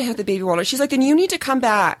want to have the baby in Walmart. She's like, then you need to come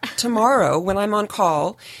back tomorrow when I'm on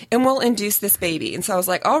call, and we'll induce this baby. And so I was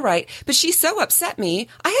like, all right. But she so upset me.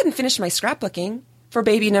 I hadn't finished my scrapbooking for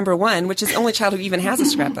baby number 1, which is the only child who even has a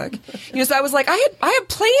scrapbook. So I was like, I have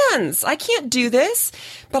plans. I can't do this.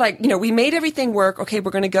 But we made everything work. Okay,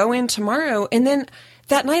 we're going to go in tomorrow. And then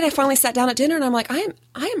that night I finally sat down at dinner, and I'm like, I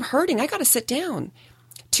am hurting. I got to sit down.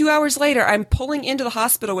 2 hours later, I'm pulling into the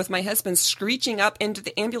hospital with my husband screeching up into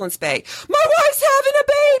the ambulance bay. My wife's having a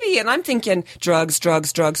baby. And I'm thinking, drugs,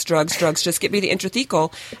 just get me the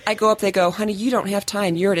intrathecal. I go up, they go, honey, you don't have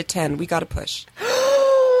time. You're at a 10. We got to push.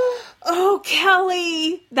 Oh,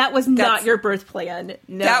 Kelly, that was not your birth plan.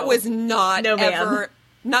 No. That was not no, ever,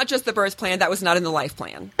 not just the birth plan, that was not in the life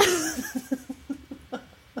plan.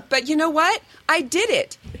 But you know what? I did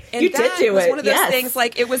it. And you did do it. It was one of those things,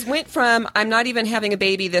 went from, I'm not even having a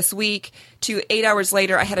baby this week, to 8 hours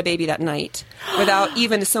later, I had a baby that night without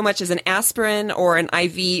even so much as an aspirin or an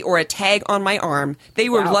IV or a tag on my arm. They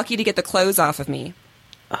were lucky to get the clothes off of me.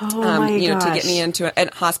 Oh, my gosh. To get me into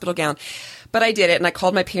a hospital gown. But I did it, and I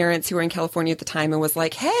called my parents who were in California at the time and was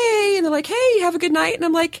like, hey, and they're like, hey, have a good night. And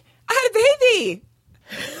I'm like, I had a baby.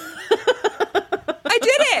 I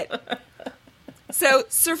did it. So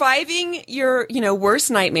surviving your,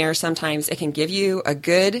 worst nightmare, sometimes it can give you a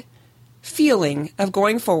good feeling of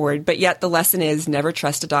going forward. But yet the lesson is never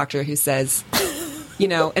trust a doctor who says, an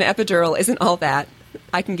epidural isn't all that.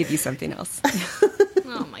 I can give you something else.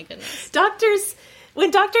 Oh, my goodness. When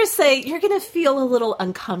doctors say you're going to feel a little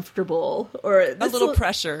uncomfortable or a little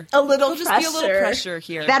pressure, there'll just be a little pressure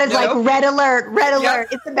here. That is like red alert. Yep.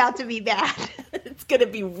 It's about to be bad. It's going to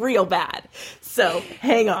be real bad. So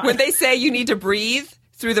hang on. When they say you need to breathe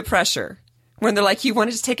through the pressure. When they're like, you want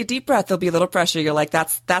to just take a deep breath, there'll be a little pressure. You're like,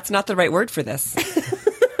 that's not the right word for this.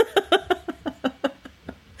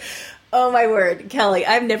 Oh, my word. Kelly,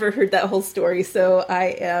 I've never heard that whole story, so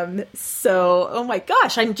I am oh my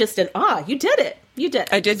gosh, I'm just in awe. You did it. You did.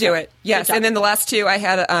 I did do it. Yes. And then the last two, I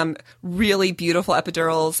had really beautiful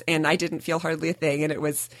epidurals, and I didn't feel hardly a thing, and it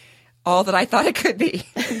was all that I thought it could be.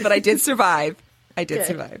 But I did survive. I did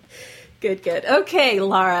survive. Good. Okay,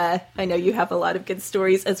 Laura, I know you have a lot of good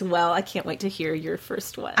stories as well. I can't wait to hear your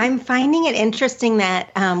first one. I'm finding it interesting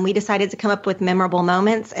that we decided to come up with memorable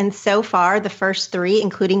moments. And so far, the first three,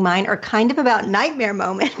 including mine, are kind of about nightmare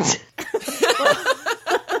moments.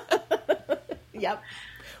 Yep.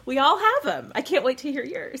 We all have them. I can't wait to hear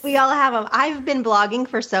yours. We all have them. I've been blogging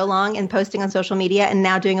for so long and posting on social media and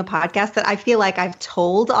now doing a podcast that I feel like I've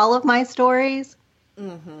told all of my stories.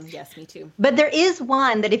 Mm-hmm. Yes, me too. But there is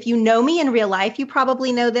one that if you know me in real life, you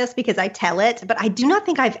probably know this because I tell it, but I do not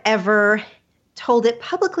think I've ever told it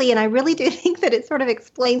publicly. And I really do think that it sort of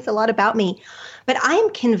explains a lot about me. But I am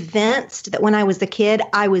convinced that when I was a kid,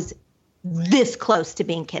 I was this close to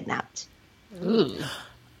being kidnapped. Ooh.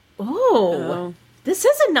 Oh, this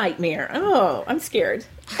is a nightmare. Oh, I'm scared.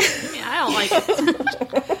 Yeah, I don't like it.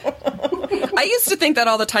 I used to think that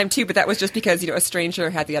all the time, too, but that was just because, a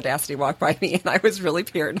stranger had the audacity to walk by me, and I was really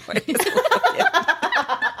paranoid.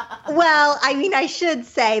 Well, I mean, I should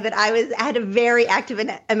say that I had a very active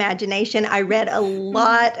imagination. I read a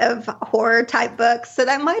lot of horror-type books, so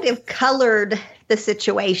that might have colored the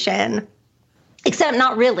situation, except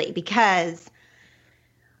not really, because...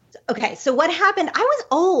 Okay, so what happened? I was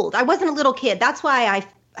old. I wasn't a little kid. That's why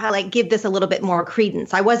I give this a little bit more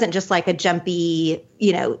credence. I wasn't just like a jumpy,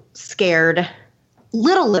 scared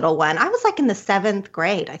little one. I was like in the 7th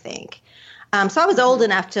grade, I think. So I was old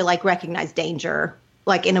enough to recognize danger,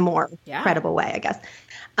 in a more credible way, I guess.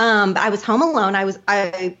 But I was home alone.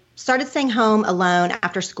 I started staying home alone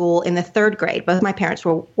after school in the 3rd grade. Both my parents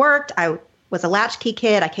worked. I was a latchkey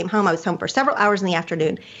kid. I came home. I was home for several hours in the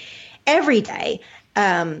afternoon every day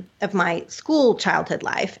of my school childhood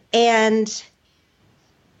life. And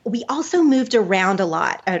we also moved around a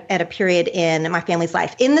lot at a period in my family's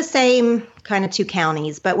life in the same kind of 2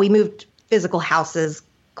 counties, but we moved physical houses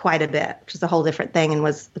quite a bit, which is a whole different thing and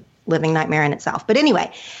was a living nightmare in itself. But anyway,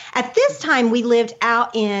 at this time we lived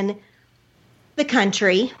out in the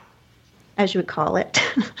country, as you would call it.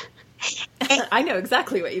 I know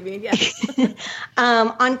exactly what you mean, yes.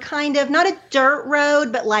 On kind of not a dirt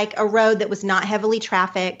road, but like a road that was not heavily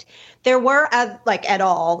trafficked. There were, at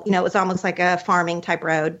all, it was almost like a farming type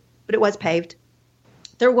road, but it was paved.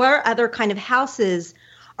 There were other kind of houses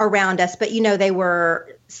around us, but, they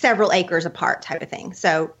were several acres apart type of thing.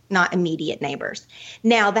 So not immediate neighbors.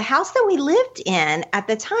 Now, the house that we lived in at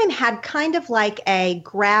the time had kind of like a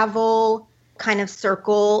gravel kind of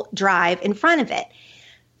circle drive in front of it.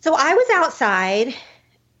 So I was outside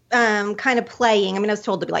kind of playing. I mean, I was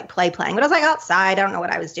told to be playing, but I was outside. I don't know what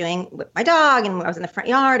I was doing with my dog, and I was in the front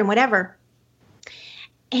yard and whatever.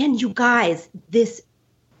 And you guys, this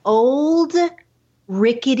old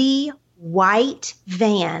rickety white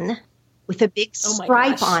van with a big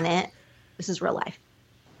stripe on it. This is real life.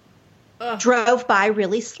 Drove by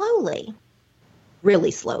really slowly.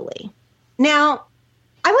 Now,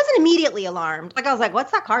 I wasn't immediately alarmed. I was like,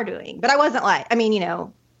 what's that car doing? But I wasn't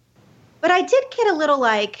but I did get a little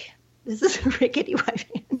this is a rickety white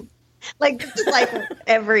van. This is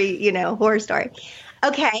every, horror story.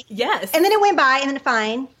 Okay. Yes. And then it went by and then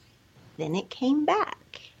fine. Then it came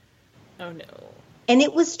back. Oh, no. And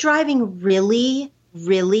it was driving really,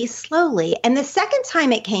 really slowly. And the second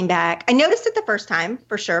time it came back, I noticed it the first time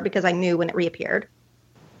for sure because I knew when it reappeared.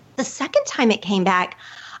 The second time it came back,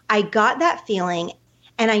 I got that feeling,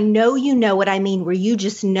 and I know you know what I mean, where you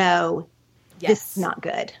just know this is not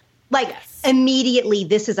good. Immediately,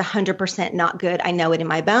 this is 100% not good. I know it in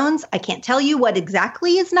my bones. I can't tell you what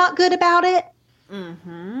exactly is not good about it.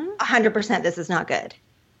 100% this is not good.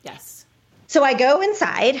 Yes. So I go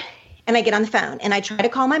inside and I get on the phone and I try to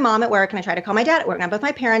call my mom at work and I try to call my dad at work. Now, both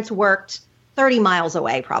my parents worked 30 miles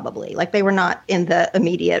away probably. They were not in the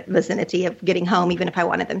immediate vicinity of getting home, even if I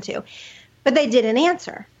wanted them to. But they didn't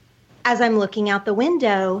answer. As I'm looking out the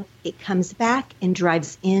window, it comes back and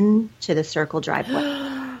drives into the circle driveway.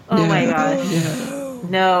 Oh, my gosh.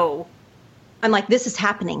 No. I'm like, this is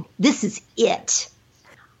happening. This is it.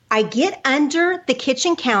 I get under the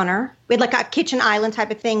kitchen counter. We had a kitchen island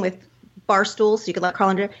type of thing with bar stools, so you could crawl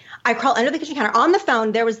under. I crawl under the kitchen counter. On the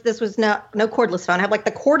phone, this was no cordless phone. I have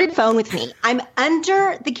the corded phone with me. I'm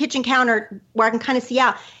under the kitchen counter where I can kind of see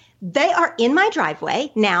out. They are in my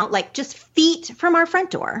driveway now, just feet from our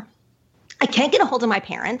front door. I can't get a hold of my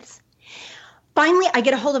parents. finally, I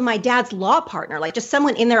get a hold of my dad's law partner, like just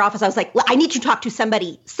someone in their office. I was like, I need to talk to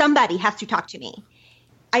somebody. Somebody has to talk to me.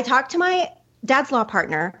 I talked to my dad's law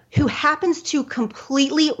partner, who happens to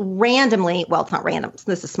completely randomly, well, it's not random.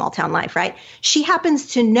 This is small town life, right? She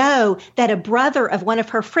happens to know that a brother of one of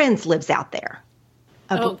her friends lives out there.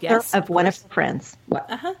 Of one of her friends. Well,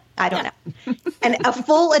 I don't know. And a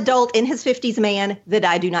full adult in his 50s man that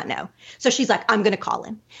I do not know. So she's like, I'm going to call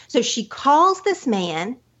him. So she calls this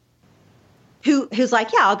man who's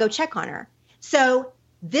like, yeah, I'll go check on her. So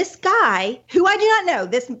this guy, who I do not know,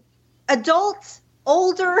 this adult,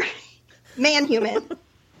 older man human,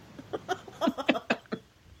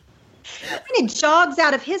 and jogs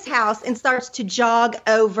out of his house and starts to jog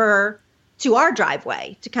over to our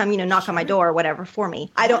driveway to come, knock on my door or whatever for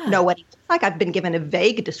me. I don't know what he looks like. I've been given a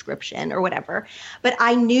vague description or whatever, but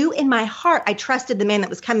I knew in my heart, I trusted the man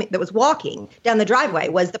that was walking down the driveway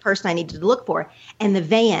was the person I needed to look for. And the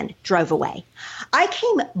van drove away. I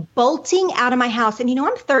came bolting out of my house, and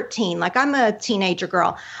I'm 13, like I'm a teenager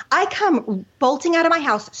girl. I come bolting out of my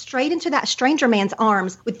house straight into that stranger man's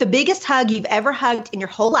arms with the biggest hug you've ever hugged in your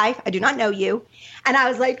whole life. I do not know you. And I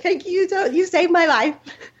was like, thank you. You saved my life.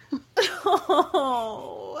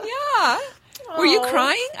 Oh, yeah. Were you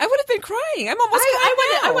crying? I would have been crying. I'm almost crying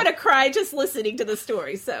now. I want to cry just listening to the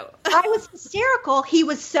story. So I was hysterical. He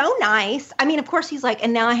was so nice. I mean, of course, he's like,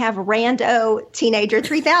 and now I have rando teenager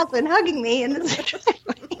 3000 hugging me in the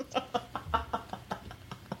driveway.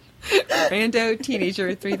 Rando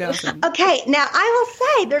teenager 3000. Okay, now I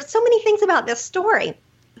will say there's so many things about this story.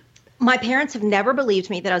 My parents have never believed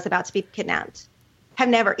me that I was about to be kidnapped. Have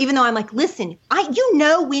never, even though I'm like, listen, you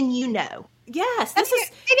know when you know. Yes.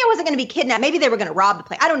 Maybe I wasn't going to be kidnapped. Maybe they were going to rob the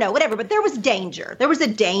place. I don't know, whatever. But there was danger. There was a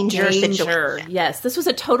danger situation. Yes. This was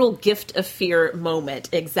a total gift of fear moment.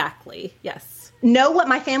 Exactly. Yes. Know what?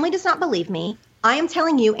 My family does not believe me. I am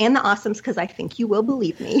telling you and the Awesomes because I think you will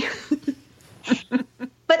believe me.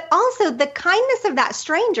 But also the kindness of that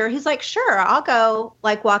stranger who's like, sure, I'll go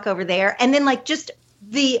walk over there. And then just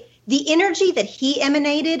the energy that he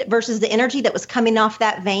emanated versus the energy that was coming off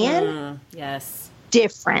that van. Yes.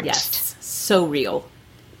 Different. Yes. So real.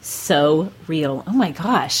 So real. Oh my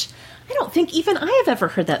gosh. I don't think even I have ever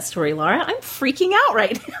heard that story, Laura. I'm freaking out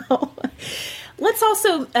right now. Let's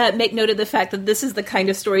also make note of the fact that this is the kind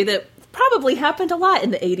of story that probably happened a lot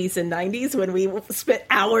in the 80s and 90s when we spent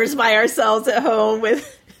hours by ourselves at home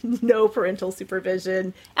with no parental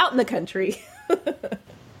supervision out in the country.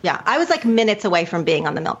 Yeah, I was minutes away from being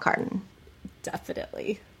on the milk carton.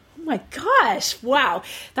 Definitely. Oh my gosh. Wow.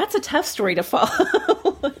 That's a tough story to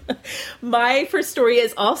follow. My first story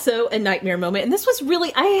is also a nightmare moment. And this was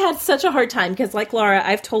really, I had such a hard time because like Laura,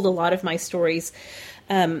 I've told a lot of my stories,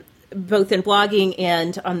 both in blogging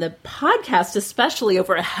and on the podcast, especially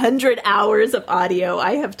over 100 hours of audio.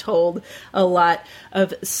 I have told a lot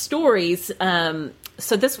of stories.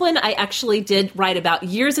 So this one I actually did write about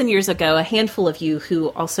years and years ago. A handful of you who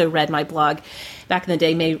also read my blog back in the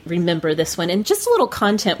day may remember this one. And just a little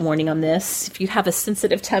content warning on this. If you have a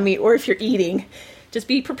sensitive tummy or if you're eating, just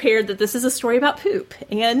be prepared that this is a story about poop.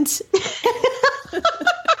 And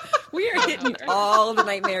we are hitting all the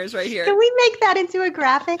nightmares right here. Can we make that into a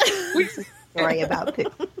graphic? It's a story about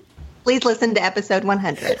poop. Please listen to episode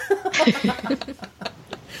 100.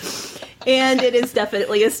 And it is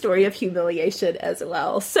definitely a story of humiliation as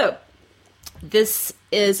well. So this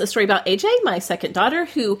is a story about AJ, my second daughter,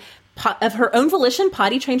 who of her own volition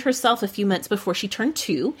potty trained herself a few months before she turned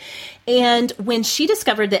 2. And when she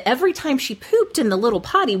discovered that every time she pooped in the little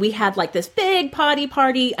potty, we had this big potty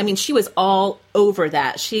party. I mean, she was all over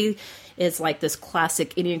that. She is this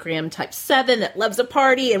classic Enneagram type 7 that loves a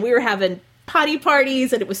party. And we were having potty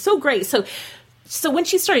parties and it was so great. So when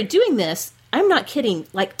she started doing this, I'm not kidding,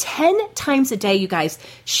 10 times a day, you guys,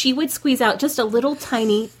 she would squeeze out just a little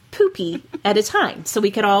tiny poopy at a time so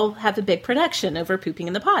we could all have a big production over pooping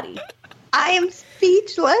in the potty. I am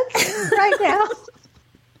speechless right now.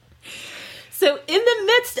 So in the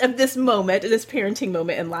midst of this moment, this parenting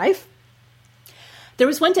moment in life, there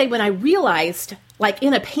was one day when I realized,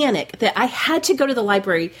 in a panic, that I had to go to the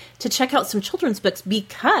library to check out some children's books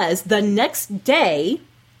because the next day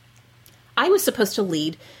I was supposed to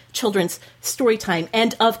lead children's story time.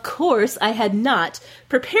 And of course I had not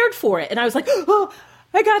prepared for it. And I was like, oh,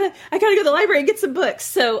 I gotta go to the library and get some books.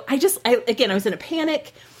 So I was in a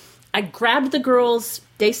panic. I grabbed the girls,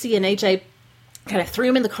 Daisy and AJ, kind of threw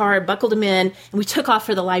them in the car, buckled them in, and we took off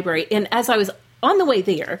for the library. And as I was on the way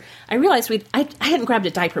there, I realized I hadn't grabbed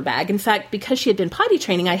a diaper bag. In fact, because she had been potty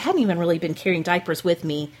training, I hadn't even really been carrying diapers with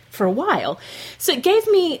me for a while. So it gave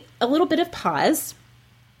me a little bit of pause.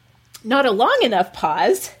 not a long enough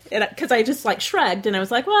pause, because I just like shrugged and I was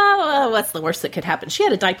like, well, what's the worst that could happen? She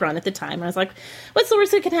had a diaper on at the time. And I was like, what's the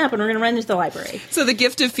worst that could happen? We're going to run into the library. So the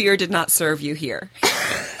gift of fear did not serve you here.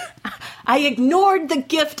 I ignored the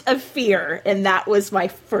gift of fear, and that was my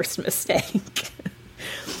first mistake.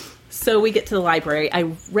 So we get to the library.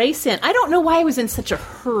 I race in. I don't know why I was in such a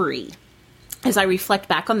hurry as I reflect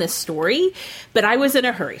back on this story, but I was in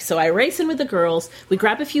a hurry. So I race in with the girls. We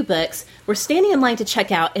grab a few books. We're standing in line to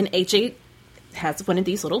check out, and AJ has one of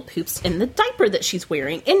these little poops in the diaper that she's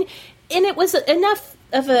wearing. And it was enough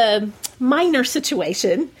of a minor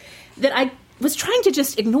situation that I was trying to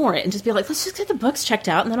just ignore it and just be like, let's just get the books checked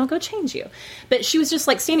out and then I'll go change you. But she was just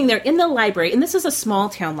like standing there in the library, and this is a small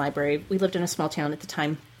town library. We lived in a small town at the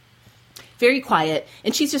time. Very quiet.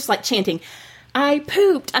 And she's just like chanting, I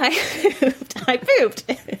pooped, I pooped, I pooped,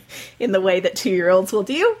 in the way that 2-year-olds will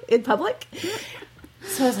do in public.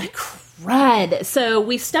 So I was like, crud. So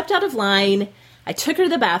we stepped out of line. I took her to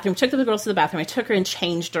the bathroom, took the girls to the bathroom. I took her and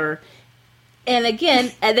changed her. And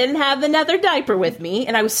again, I didn't have another diaper with me.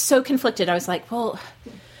 And I was so conflicted. I was like, well,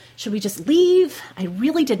 should we just leave? I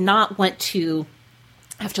really did not want to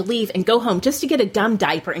have to leave and go home just to get a dumb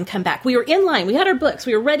diaper and come back. We were in line. We had our books.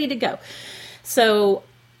 We were ready to go. So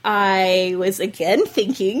I was again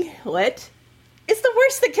thinking, what is the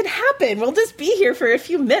worst that could happen? We'll just be here for a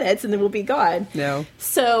few minutes and then we'll be gone. No.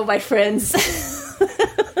 So my friends,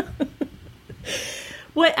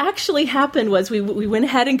 what actually happened was we went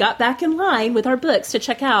ahead and got back in line with our books to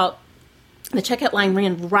check out. The checkout line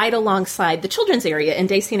ran right alongside the children's area, and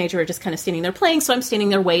Daisy and AJ were just kind of standing there playing, so I'm standing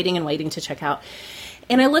there waiting to check out.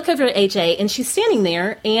 And I look over at AJ, and she's standing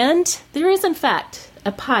there, and there is, in fact,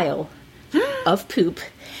 a pile of poop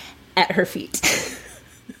at her feet.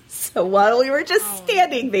 So while we were just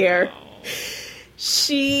standing there,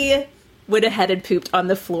 she went ahead and pooped on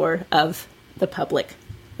the floor of the public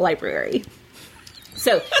library.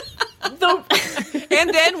 So, and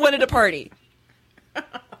then wanted a party.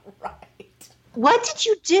 Right. What did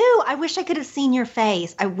you do? I wish I could have seen your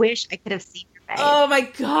face. I wish I could have seen your face. Oh my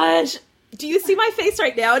gosh. Do you see my face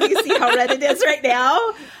right now? Do you see how red it is right now?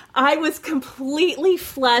 I was completely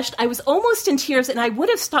flushed. I was almost in tears, and I would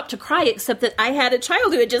have stopped to cry, except that I had a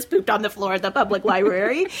child who had just pooped on the floor of the public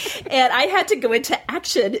library, and I had to go into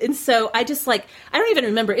action. And so I just I don't even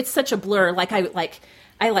remember. It's such a blur.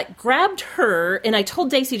 I grabbed her, and I told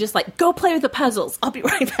Daisy go play with the puzzles. I'll be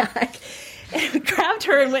right back. And I grabbed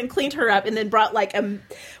her and went and cleaned her up, and then brought a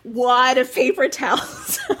wad of paper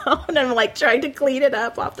towels out, and I'm trying to clean it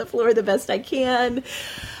up off the floor the best I can.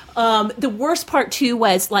 The worst part, too,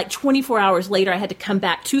 was 24 hours later, I had to come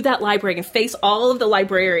back to that library and face all of the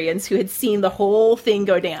librarians who had seen the whole thing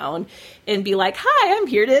go down and be like, hi, I'm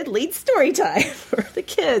here to lead story time for the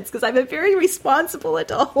kids because I'm a very responsible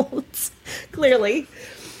adult, clearly.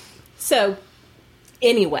 So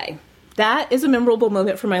anyway, that is a memorable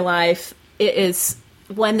moment for my life. It is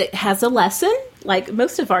one that has a lesson, like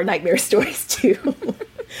most of our nightmare stories do.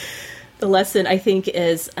 The lesson, I think,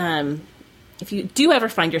 is... if you do ever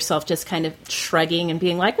find yourself just kind of shrugging and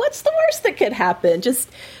being like, what's the worst that could happen? Just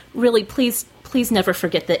really, please never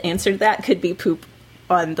forget the answer to that could be poop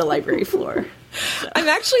on the library floor. So. I'm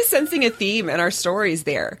actually sensing a theme in our stories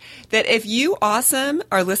there. That if you awesome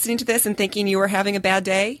are listening to this and thinking you are having a bad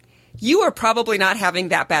day, you are probably not having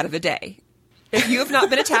that bad of a day. If you have not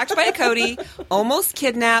been attacked by a Cody, almost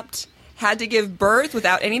kidnapped, had to give birth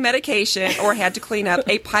without any medication, or had to clean up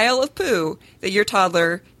a pile of poo that your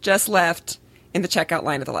toddler just left in the checkout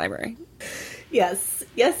line of the library. Yes.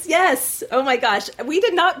 Oh my gosh. We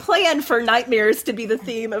did not plan for nightmares to be the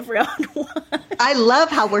theme of round 1. I love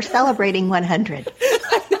how we're celebrating 100.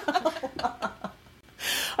 I know.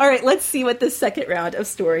 All right, let's see what the second round of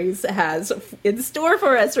stories has in store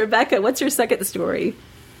for us. Rebecca, what's your second story?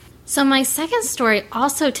 So my second story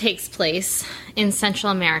also takes place in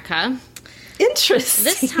Central America.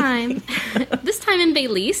 Interesting. This time in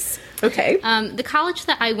Belize. Okay. The college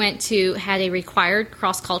that I went to had a required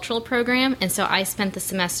cross-cultural program, and so I spent the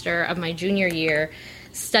semester of my junior year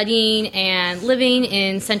studying and living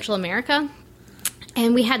in Central America.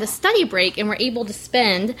 And we had a study break, and were able to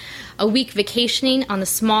spend a week vacationing on the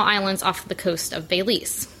small islands off the coast of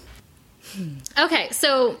Belize. Okay,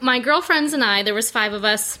 so my girlfriends and I, there was 5 of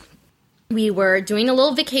us, we were doing a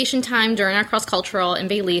little vacation time during our cross-cultural in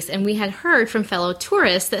Belize, and we had heard from fellow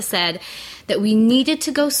tourists that said that we needed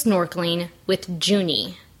to go snorkeling with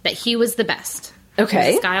Junie, that he was the best.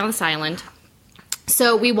 Okay. This guy on this island.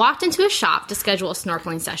 So we walked into a shop to schedule a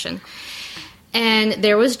snorkeling session, and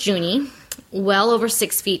there was Junie, well over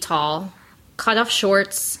 6 feet tall, cut-off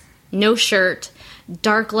shorts, no shirt,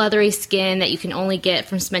 dark leathery skin that you can only get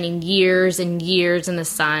from spending years and years in the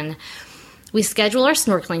sun. We schedule our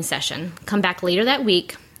snorkeling session, come back later that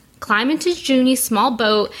week, climb into Junie's small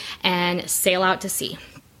boat, and sail out to sea.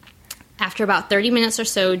 After about 30 minutes or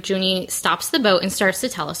so, Junie stops the boat and starts to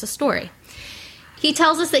tell us a story. He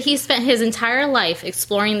tells us that he spent his entire life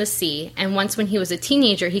exploring the sea, and once when he was a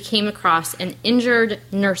teenager, he came across an injured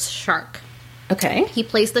nurse shark. Okay. He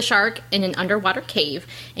placed the shark in an underwater cave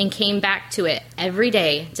and came back to it every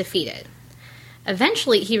day to feed it.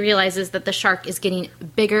 Eventually, he realizes that the shark is getting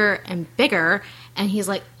bigger and bigger, and he's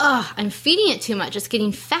like, ugh, I'm feeding it too much. It's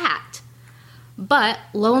getting fat. But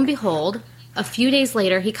lo and behold, a few days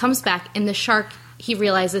later, he comes back, and the shark, he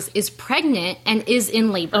realizes, is pregnant and is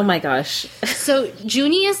in labor. Oh, my gosh. So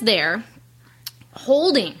Junie is there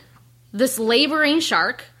holding this laboring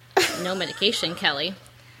shark. No medication, Kelly.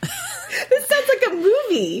 This sounds like a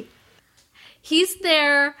movie. He's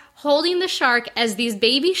there holding the shark as these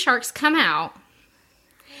baby sharks come out.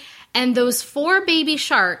 And those 4 baby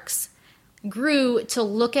sharks grew to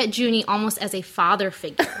look at Junie almost as a father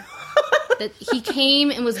figure. That he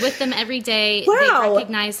came and was with them every day. Wow. They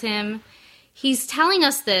recognize him. He's telling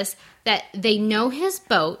us this, that they know his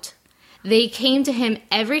boat. They came to him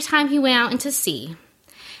every time he went out into sea.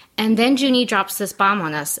 And then Junie drops this bomb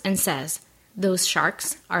on us and says, those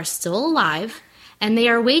sharks are still alive, and they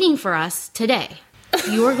are waiting for us today.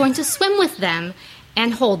 You are going to swim with them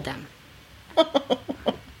and hold them.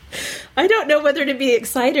 I don't know whether to be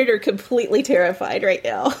excited or completely terrified right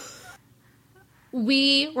now.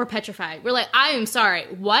 We were petrified. We're like, I am sorry.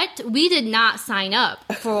 What? We did not sign up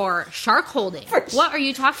for shark holding. What are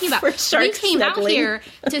you talking about? For shark we came out snuggling. here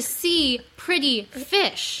to see pretty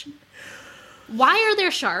fish. Why are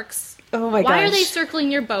there sharks? Oh my Why gosh. are they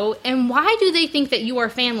circling your boat? And why do they think that you are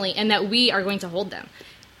family and that we are going to hold them?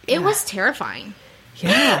 It was terrifying.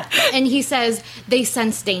 Yeah. And he says they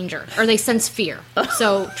sense danger, or they sense fear.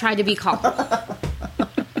 So try to be calm.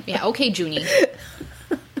 Yeah, okay, Junie.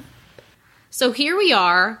 So here we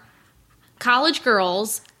are, college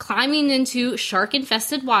girls climbing into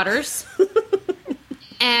shark-infested waters,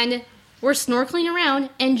 and we're snorkeling around,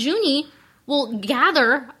 and Junie will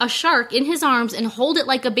gather a shark in his arms and hold it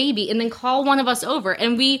like a baby and then call one of us over.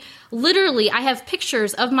 And we literally, I have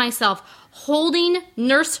pictures of myself holding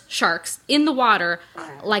nurse sharks in the water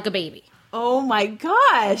like a baby. Oh my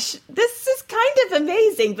gosh. This is kind of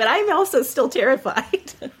amazing, but I'm also still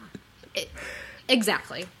terrified.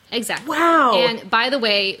 Exactly. Wow. And by the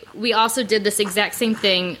way, we also did this exact same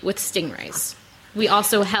thing with stingrays. We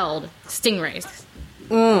also held stingrays.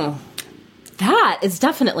 That is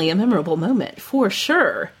definitely a memorable moment, for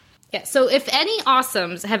sure. Yeah, so if any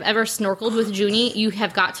awesomes have ever snorkeled with Junie, you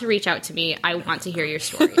have got to reach out to me. I want to hear your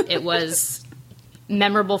story. It was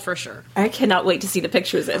memorable for sure. I cannot wait to see the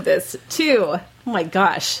pictures of this, too. Oh my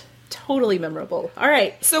gosh. Totally memorable. All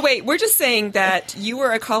right. So wait, we're just saying that you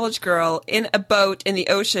were a college girl in a boat in the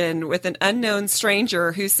ocean with an unknown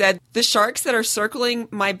stranger who said, the sharks that are circling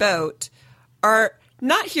my boat are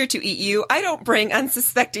not here to eat you. I don't bring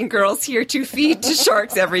unsuspecting girls here to feed to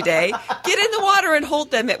sharks every day. Get in the water and hold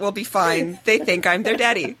them. It will be fine. They think I'm their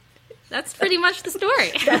daddy. That's pretty much the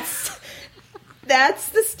story. That's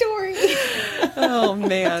the story. Oh,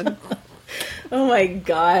 man. Oh my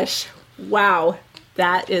gosh. Wow.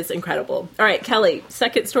 That is incredible. All right, Kelly,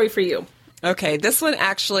 second story for you. Okay, this one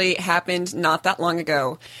actually happened not that long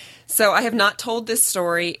ago. So I have not told this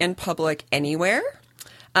story in public anywhere.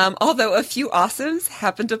 Although a few awesomes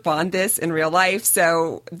happened upon this in real life,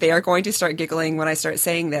 so they are going to start giggling when I start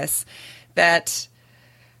saying this, that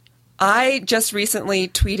I just recently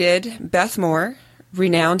tweeted Beth Moore,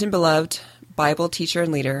 renowned and beloved Bible teacher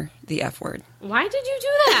and leader, the F word. Why did you do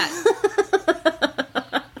that?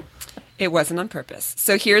 It wasn't on purpose.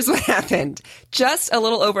 So here's what happened. Just a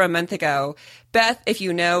little over a month ago, Beth, if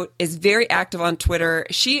you know, is very active on Twitter.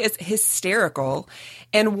 She is hysterical.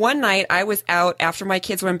 And one night I was out after my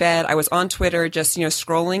kids were in bed. I was on Twitter just,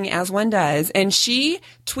 scrolling as one does. And she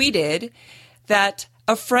tweeted that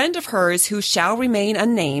a friend of hers who shall remain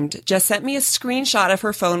unnamed just sent me a screenshot of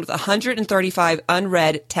her phone with 135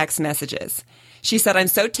 unread text messages. She said, I'm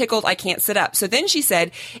so tickled I can't sit up. So then she said,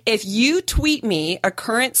 if you tweet me a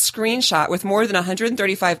current screenshot with more than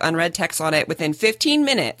 135 unread texts on it within 15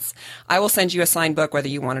 minutes, I will send you a signed book whether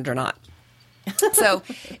you want it or not. So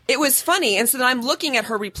it was funny. And so then I'm looking at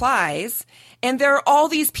her replies, and there are all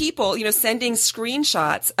these people, sending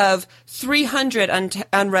screenshots of 300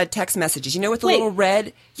 unread text messages, with the little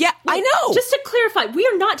red. Yeah, I know. Just to clarify, we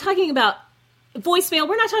are not talking about voicemail.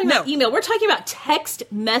 We're not talking about email. We're talking about text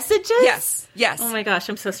messages. Yes. Oh my gosh,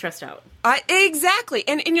 I'm so stressed out. Exactly.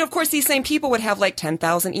 And you know, of course, these same people would have like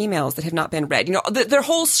 10,000 emails that have not been read. You know, their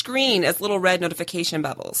whole screen is little red notification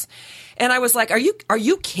bubbles. And I was like, are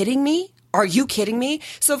you kidding me? Are you kidding me?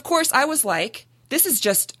 So of course I was like, this is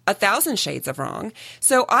just 1,000 shades of wrong.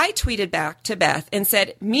 So I tweeted back to Beth and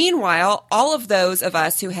said, meanwhile, all of those of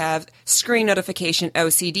us who have screen notification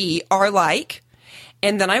OCD are like,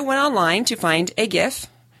 and then I went online to find a GIF.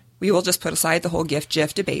 We will just put aside the whole GIF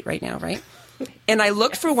debate right now, right? And I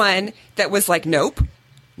looked for one that was like, nope,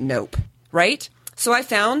 right? So I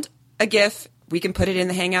found a GIF. We can put it in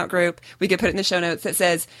the Hangout group. We can put it in the show notes that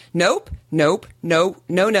says, nope.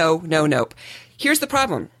 Here's the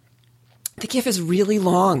problem. The GIF is really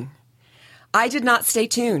long. I did not stay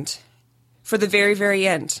tuned for the very, very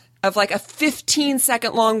end of like a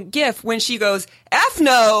 15-second long GIF when she goes, F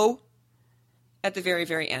no, at the very,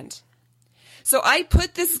 very end. So I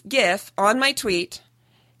put this GIF on my tweet,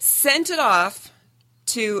 sent it off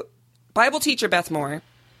to Bible teacher Beth Moore,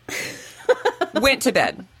 went to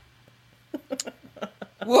bed.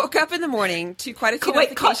 Woke up in the morning to quite a few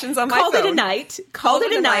notifications on my phone. Called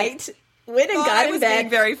it a night. Went and got in bed. Being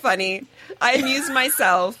very funny. I amused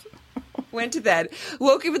myself. Went to bed.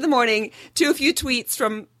 Woke up in the morning to a few tweets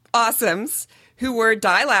from awesomes who were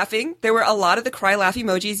die laughing. There were a lot of the cry laugh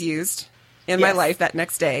emojis used in my life that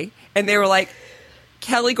next day. And they were like,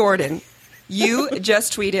 Kelly Gordon, you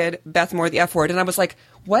just tweeted Beth Moore the F word. And I was like,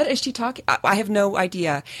 what is she talking? I have no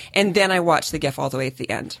idea. And then I watched the GIF all the way at the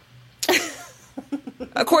end.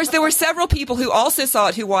 Of course, there were several people who also saw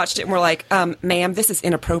it who watched it and were like, ma'am, this is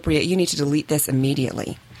inappropriate. You need to delete this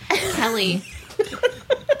immediately. Kelly,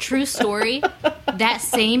 true story, that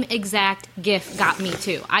same exact GIF got me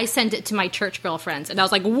too. I sent it to my church girlfriends and I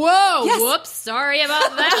was like, whoa, whoops, sorry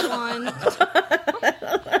about that one.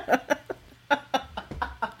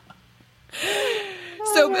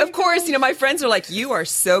 So, of course, you know, my friends are like, you are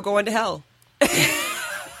so going to hell.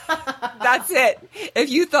 That's it. If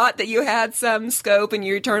you thought that you had some scope in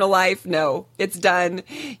your eternal life, no, it's done.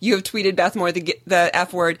 You have tweeted Beth Moore the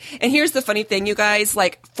F word. And here's the funny thing, you guys,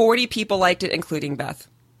 like 40 people liked it, including Beth.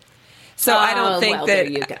 So I don't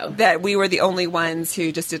think that we were the only ones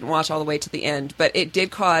who just didn't watch all the way to the end. But it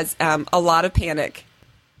did cause a lot of panic.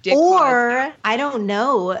 I don't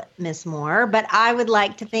know, Miss Moore, but I would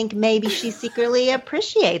like to think maybe she secretly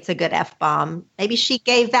appreciates a good F-bomb. Maybe she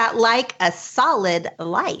gave that like a solid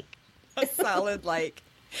like. A solid like.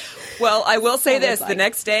 Well, I will say this. The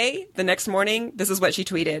next morning, this is what she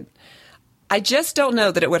tweeted. I just don't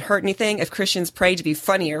know that it would hurt anything if Christians prayed to be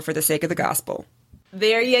funnier for the sake of the gospel.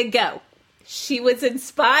 There you go. She was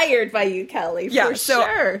inspired by you, Kelly, for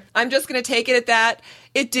sure. I'm just going to take it at that.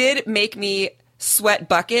 It did make me sweat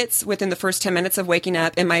buckets within the first 10 minutes of waking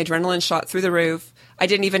up, and my adrenaline shot through the roof. I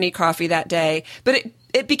didn't even eat coffee that day. But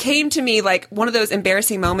it became to me like one of those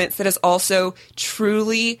embarrassing moments that is also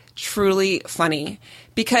truly, truly funny.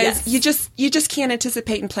 Because you just can't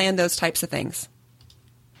anticipate and plan those types of things.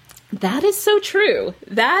 That is so true.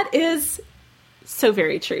 That is so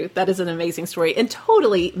very true. That is an amazing story and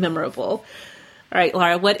totally memorable. All right,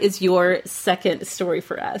 Laura, what is your second story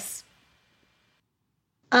for us?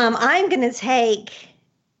 I'm going to take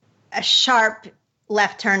a sharp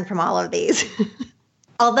left turn from all of these.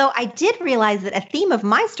 Although I did realize that a theme of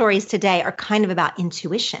my stories today are kind of about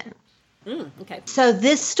intuition. Okay. So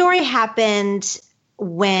this story happened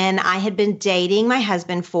when I had been dating my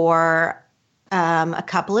husband for a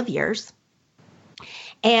couple of years.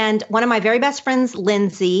 And one of my very best friends,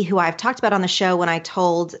 Lindsay, who I've talked about on the show when I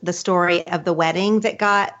told the story of the wedding that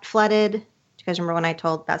got flooded. Do you guys remember when I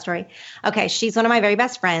told that story? Okay, she's one of my very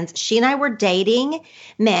best friends. She and I were dating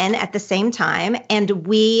men at the same time, and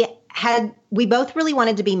we both really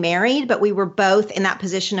wanted to be married, but we were both in that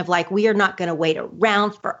position of like, we are not going to wait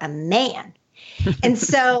around for a man. And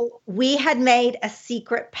so we had made a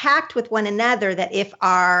secret pact with one another that if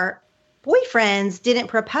our boyfriends didn't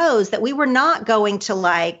propose, that we were not going to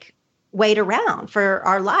like wait around for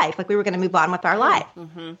our life. Like we were going to move on with our life.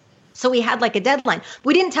 Mm-hmm. So we had like a deadline.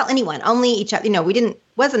 We didn't tell anyone, only each other. You know,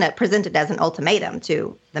 wasn't presented as an ultimatum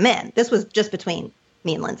to the men. This was just between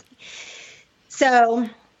me and Lindsay. So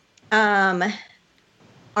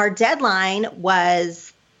our deadline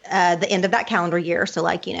was the end of that calendar year. So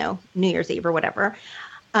like, you know, New Year's Eve or whatever.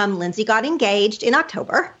 Lindsay got engaged in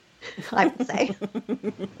October, I would say.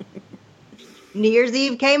 New Year's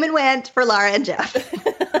Eve came and went for Laura and Jeff.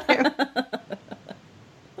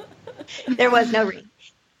 There was no ring.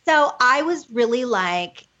 So I was really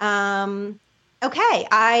like, okay,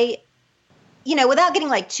 I without getting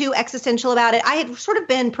like too existential about it, I had sort of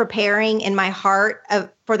been preparing in my heart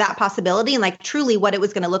for that possibility and like truly what it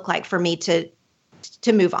was going to look like for me to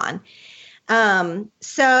move on.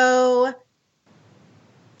 So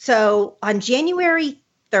on January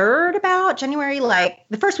 3rd, like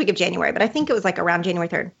the first week of January, but I think it was like around January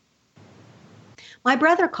 3rd, my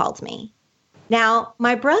brother called me. Now,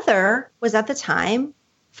 my brother was at the time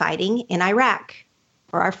fighting in Iraq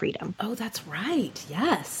for our freedom. Oh, that's right.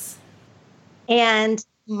 Yes. And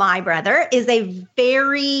my brother is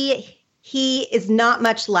he is not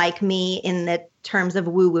much like me in the terms of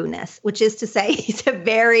woo-woo-ness, which is to say he's a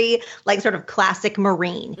very like sort of classic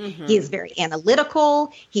Marine. Mm-hmm. He is very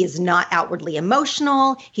analytical. He is not outwardly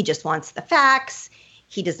emotional. He just wants the facts.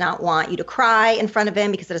 He does not want you to cry in front of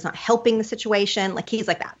him because it is not helping the situation. Like he's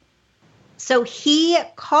like that. So he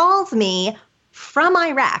calls me from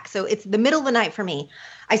Iraq. So it's the middle of the night for me.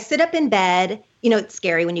 I sit up in bed. It's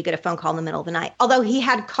scary when you get a phone call in the middle of the night, although he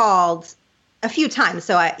had called a few times.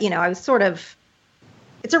 So I was sort of,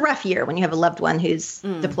 it's a rough year when you have a loved one who's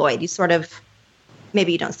deployed. You sort of,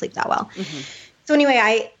 maybe you don't sleep that well. Mm-hmm. So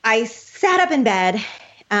anyway, I sat up in bed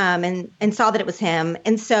and saw that it was him.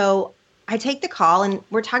 And so I take the call and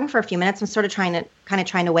we're talking for a few minutes. I'm sort of trying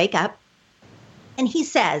to wake up. And he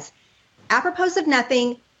says, apropos of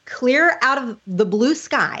nothing, clear out of the blue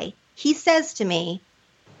sky, he says to me,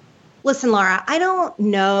 listen, Laura, I don't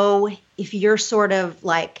know if you're sort of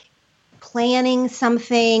like planning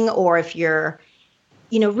something or if you're,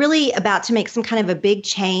 really about to make some kind of a big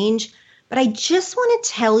change, but I just want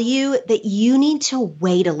to tell you that you need to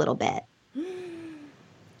wait a little bit.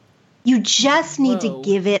 You just need to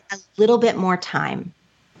give it a little bit more time.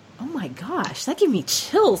 Oh my gosh, that gave me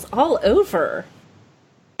chills all over.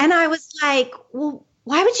 And I was like, well,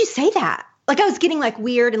 why would you say that? Like I was getting like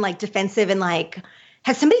weird and like defensive and like,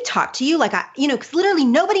 has somebody talked to you? Like, because literally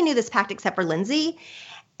nobody knew this pact except for Lindsay.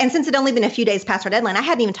 And since it had only been a few days past our deadline, I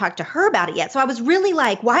hadn't even talked to her about it yet. So I was really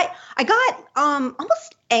like, why? I got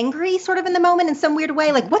almost angry sort of in the moment in some weird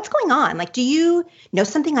way. Like, what's going on? Like, do you know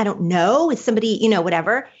something I don't know? Is somebody,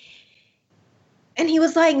 whatever? And he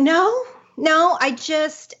was like, no, I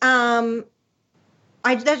just want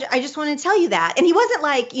to tell you that. And he wasn't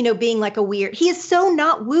like, being like a weird, he is so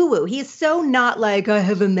not woo-woo. He is so not like, I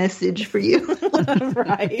have a message for you.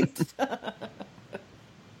 Right.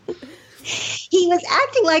 He was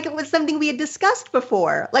acting like it was something we had discussed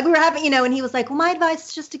before. Like we were having, and he was like, well, my advice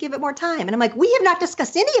is just to give it more time. And I'm like, we have not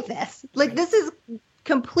discussed any of this. Like, this is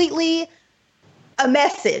completely a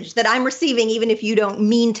message that I'm receiving, even if you don't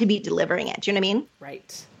mean to be delivering it. Do you know what I mean?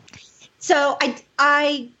 Right. So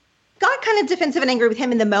I got kind of defensive and angry with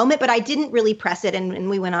him in the moment, but I didn't really press it. And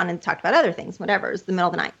we went on and talked about other things, whatever. It was the middle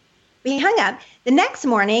of the night. We hung up. The next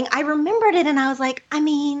morning, I remembered it and I was like,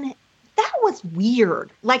 that was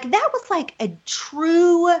weird. Like, that was like a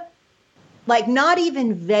true, like not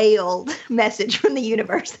even veiled message from the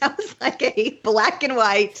universe. That was like a black and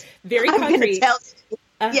white. Very concrete.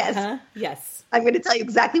 Yes. I'm going to tell you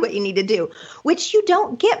exactly what you need to do, which you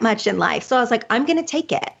don't get much in life. So I was like, I'm going to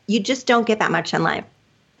take it. You just don't get that much in life.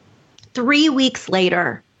 3 weeks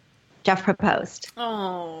later, Jeff proposed.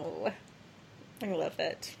 Oh, I love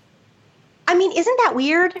it. Isn't that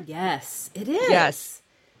weird? Yes, it is. Yes.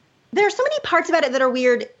 There are so many parts about it that are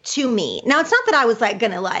weird to me. Now, it's not that I was like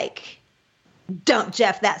going to like dump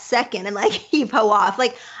Jeff that second and like heave-ho off.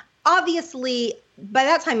 Like, obviously, by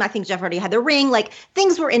that time, I think Jeff already had the ring. Like,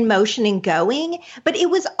 things were in motion and going, but it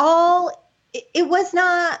was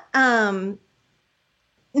not,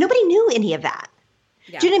 nobody knew any of that.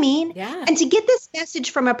 Yeah. Do you know what I mean? Yeah. And to get this message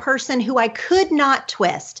from a person who I could not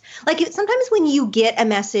twist, like sometimes when you get a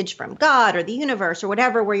message from God or the universe or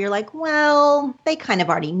whatever, where you're like, well, they kind of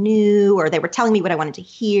already knew, or they were telling me what I wanted to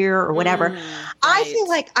hear or whatever. Right. I feel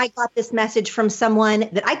like I got this message from someone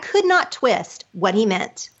that I could not twist what he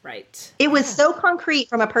meant. Right. It was so concrete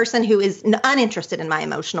from a person who is uninterested in my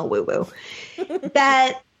emotional woo-woo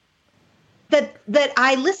that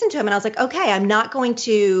I listened to him and I was like, okay, I'm not going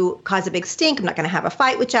to cause a big stink. I'm not going to have a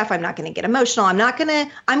fight with Jeff. I'm not going to get emotional. I'm going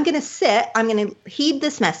to sit. I'm going to heed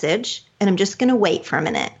this message and I'm just going to wait for a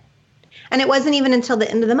minute. And it wasn't even until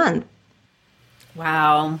the end of the month.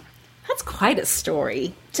 Wow. That's quite a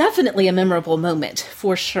story. Definitely a memorable moment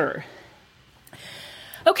for sure.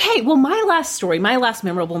 Okay, well, my last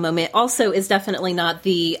memorable moment also is definitely not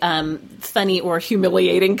the funny or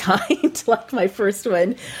humiliating kind like my first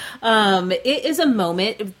one. It is a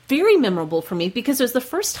moment very memorable for me because it was the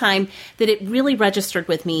first time that it really registered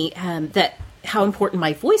with me that how important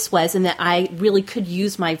my voice was and that I really could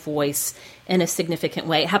use my voice in a significant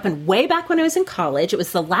way. It happened way back when I was in college. It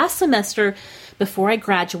was the last semester before I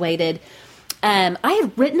graduated. I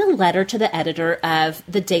had written a letter to the editor of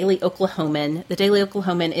the Daily Oklahoman. The Daily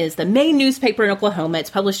Oklahoman is the main newspaper in Oklahoma. It's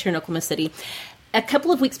published here in Oklahoma City. A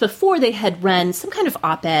couple of weeks before, they had run some kind of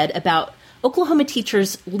op-ed about Oklahoma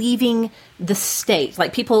teachers leaving the state,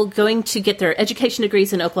 like people going to get their education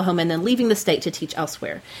degrees in Oklahoma and then leaving the state to teach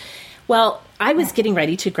elsewhere. Well, I was getting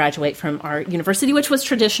ready to graduate from our university, which was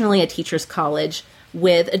traditionally a teacher's college,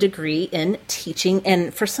 with a degree in teaching.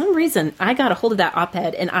 And for some reason, I got a hold of that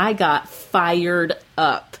op-ed and I got fired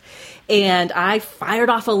up. And I fired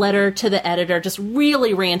off a letter to the editor, just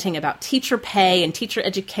really ranting about teacher pay and teacher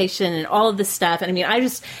education and all of this stuff. And I mean, I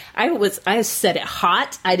said it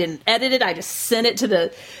hot. I didn't edit it. I just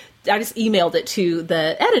emailed it to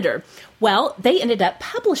the editor. Well, they ended up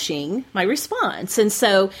publishing my response. And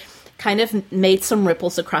so kind of made some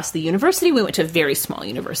ripples across the university. We went to a very small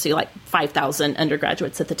university, like 5,000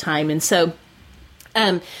 undergraduates at the time. And so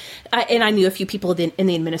and I knew a few people in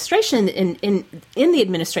the administration, in the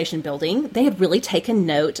administration building. They had really taken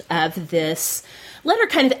note of this letter,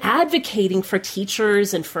 kind of advocating for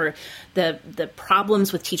teachers and for the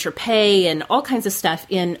problems with teacher pay and all kinds of stuff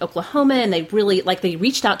in Oklahoma. And they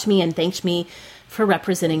reached out to me and thanked me for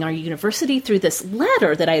representing our university through this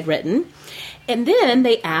letter that I had written. And then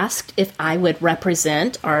they asked if I would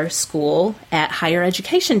represent our school at Higher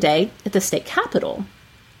Education Day at the state capitol.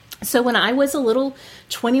 So when I was a little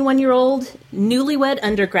 21-year-old newlywed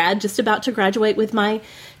undergrad, just about to graduate with my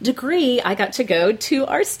degree, I got to go to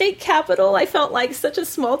our state capitol. I felt like such a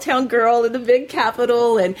small town girl in the big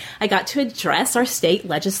capitol, and I got to address our state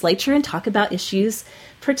legislature and talk about issues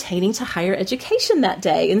pertaining to higher education that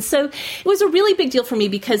day. And so it was a really big deal for me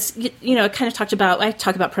because, I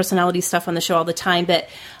talk about personality stuff on the show all the time, but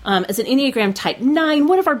as an Enneagram Type 9,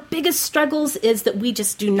 one of our biggest struggles is that we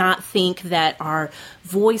just do not think that our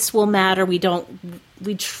voice will matter. We don't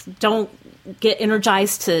get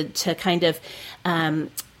energized to kind of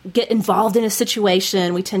get involved in a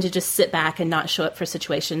situation. We tend to just sit back and not show up for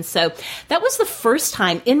situations. So that was the first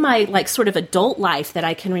time in my sort of adult life that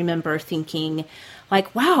I can remember thinking,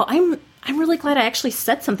 wow, I'm really glad I actually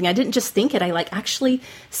said something. I didn't just think it. I actually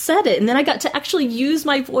said it. And then I got to actually use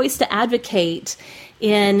my voice to advocate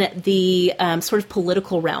in the sort of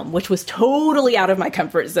political realm, which was totally out of my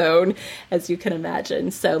comfort zone, as you can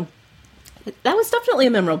imagine. So that was definitely a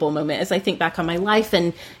memorable moment as I think back on my life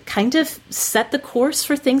and kind of set the course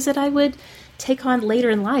for things that I would take on later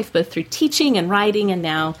in life, both through teaching and writing and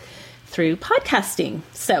now through podcasting.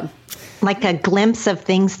 So like a glimpse of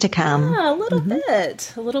things to come. Yeah, a little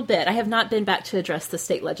bit. I have not been back to address the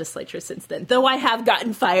state legislature since then, though I have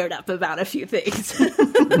gotten fired up about a few things.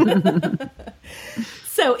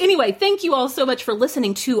 So anyway, thank you all so much for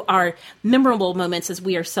listening to our memorable moments as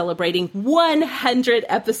we are celebrating 100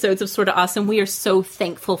 episodes of Sorta Awesome. We are so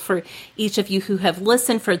thankful for each of you who have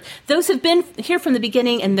listened, for those who've been here from the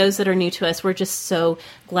beginning and those that are new to us. We're just so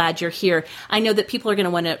glad you're here. I know that people are going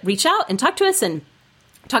to want to reach out and talk to us and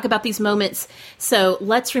talk about these moments. So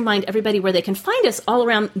let's remind everybody where they can find us all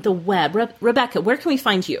around the web. Rebecca, where can we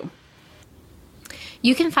find you?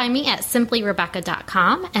 You can find me at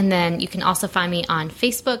simplyrebecca.com, and then you can also find me on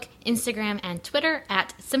Facebook, Instagram, and Twitter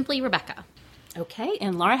at simplyrebecca. Okay,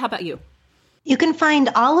 and Laura, how about you? You can find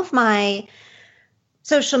all of my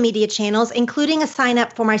social media channels, including a sign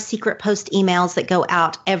up for my secret post emails that go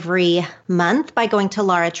out every month by going to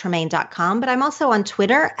lauratremaine.com. But I'm also on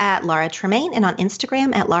Twitter at Laura Tremaine and on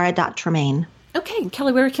Instagram at laura.tremaine. Okay,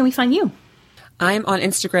 Kelly, where can we find you? I'm on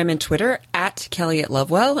Instagram and Twitter at Kelly at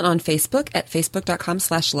Lovewell and on Facebook at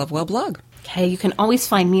facebook.com/lovewellblog. Okay, you can always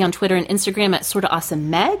find me on Twitter and Instagram at Sorta Awesome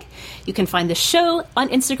Meg. You can find the show on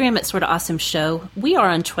Instagram at Sorta Awesome Show. We are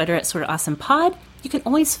on Twitter at Sorta Awesome Pod. You can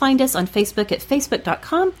always find us on Facebook at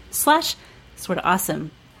facebook.com/Sorta Awesome.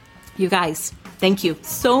 You guys, thank you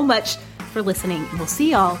so much for listening. We'll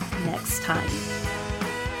see y'all next time.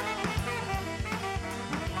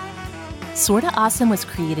 Sorta Awesome was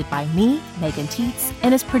created by me, Megan Tietz,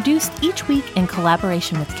 and is produced each week in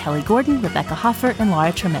collaboration with Kelly Gordon, Rebecca Hoffer, and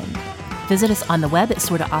Laura Tremaine. Visit us on the web at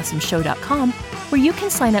sortaawesomeshow.com, where you can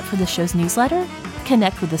sign up for the show's newsletter,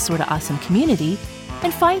 connect with the Sorta Awesome community,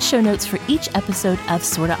 and find show notes for each episode of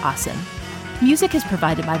Sorta Awesome. Music is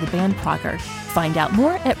provided by the band Prager. Find out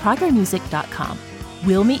more at pragermusic.com.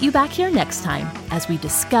 We'll meet you back here next time as we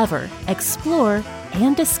discover, explore,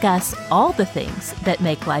 and discuss all the things that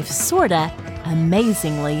make life sorta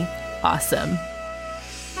amazingly awesome.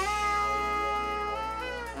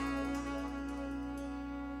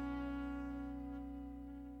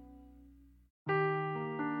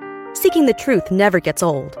 Seeking the truth never gets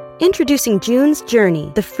old. Introducing June's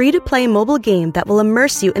Journey, the free-to-play mobile game that will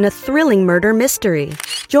immerse you in a thrilling murder mystery.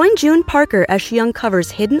 Join June Parker as she uncovers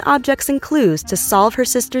hidden objects and clues to solve her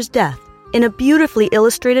sister's death in a beautifully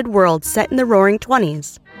illustrated world set in the Roaring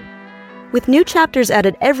 '20s. With new chapters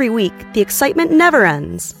added every week, the excitement never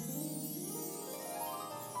ends.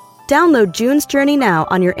 Download June's Journey now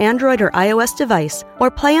on your Android or iOS device or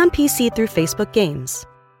play on PC through Facebook Games.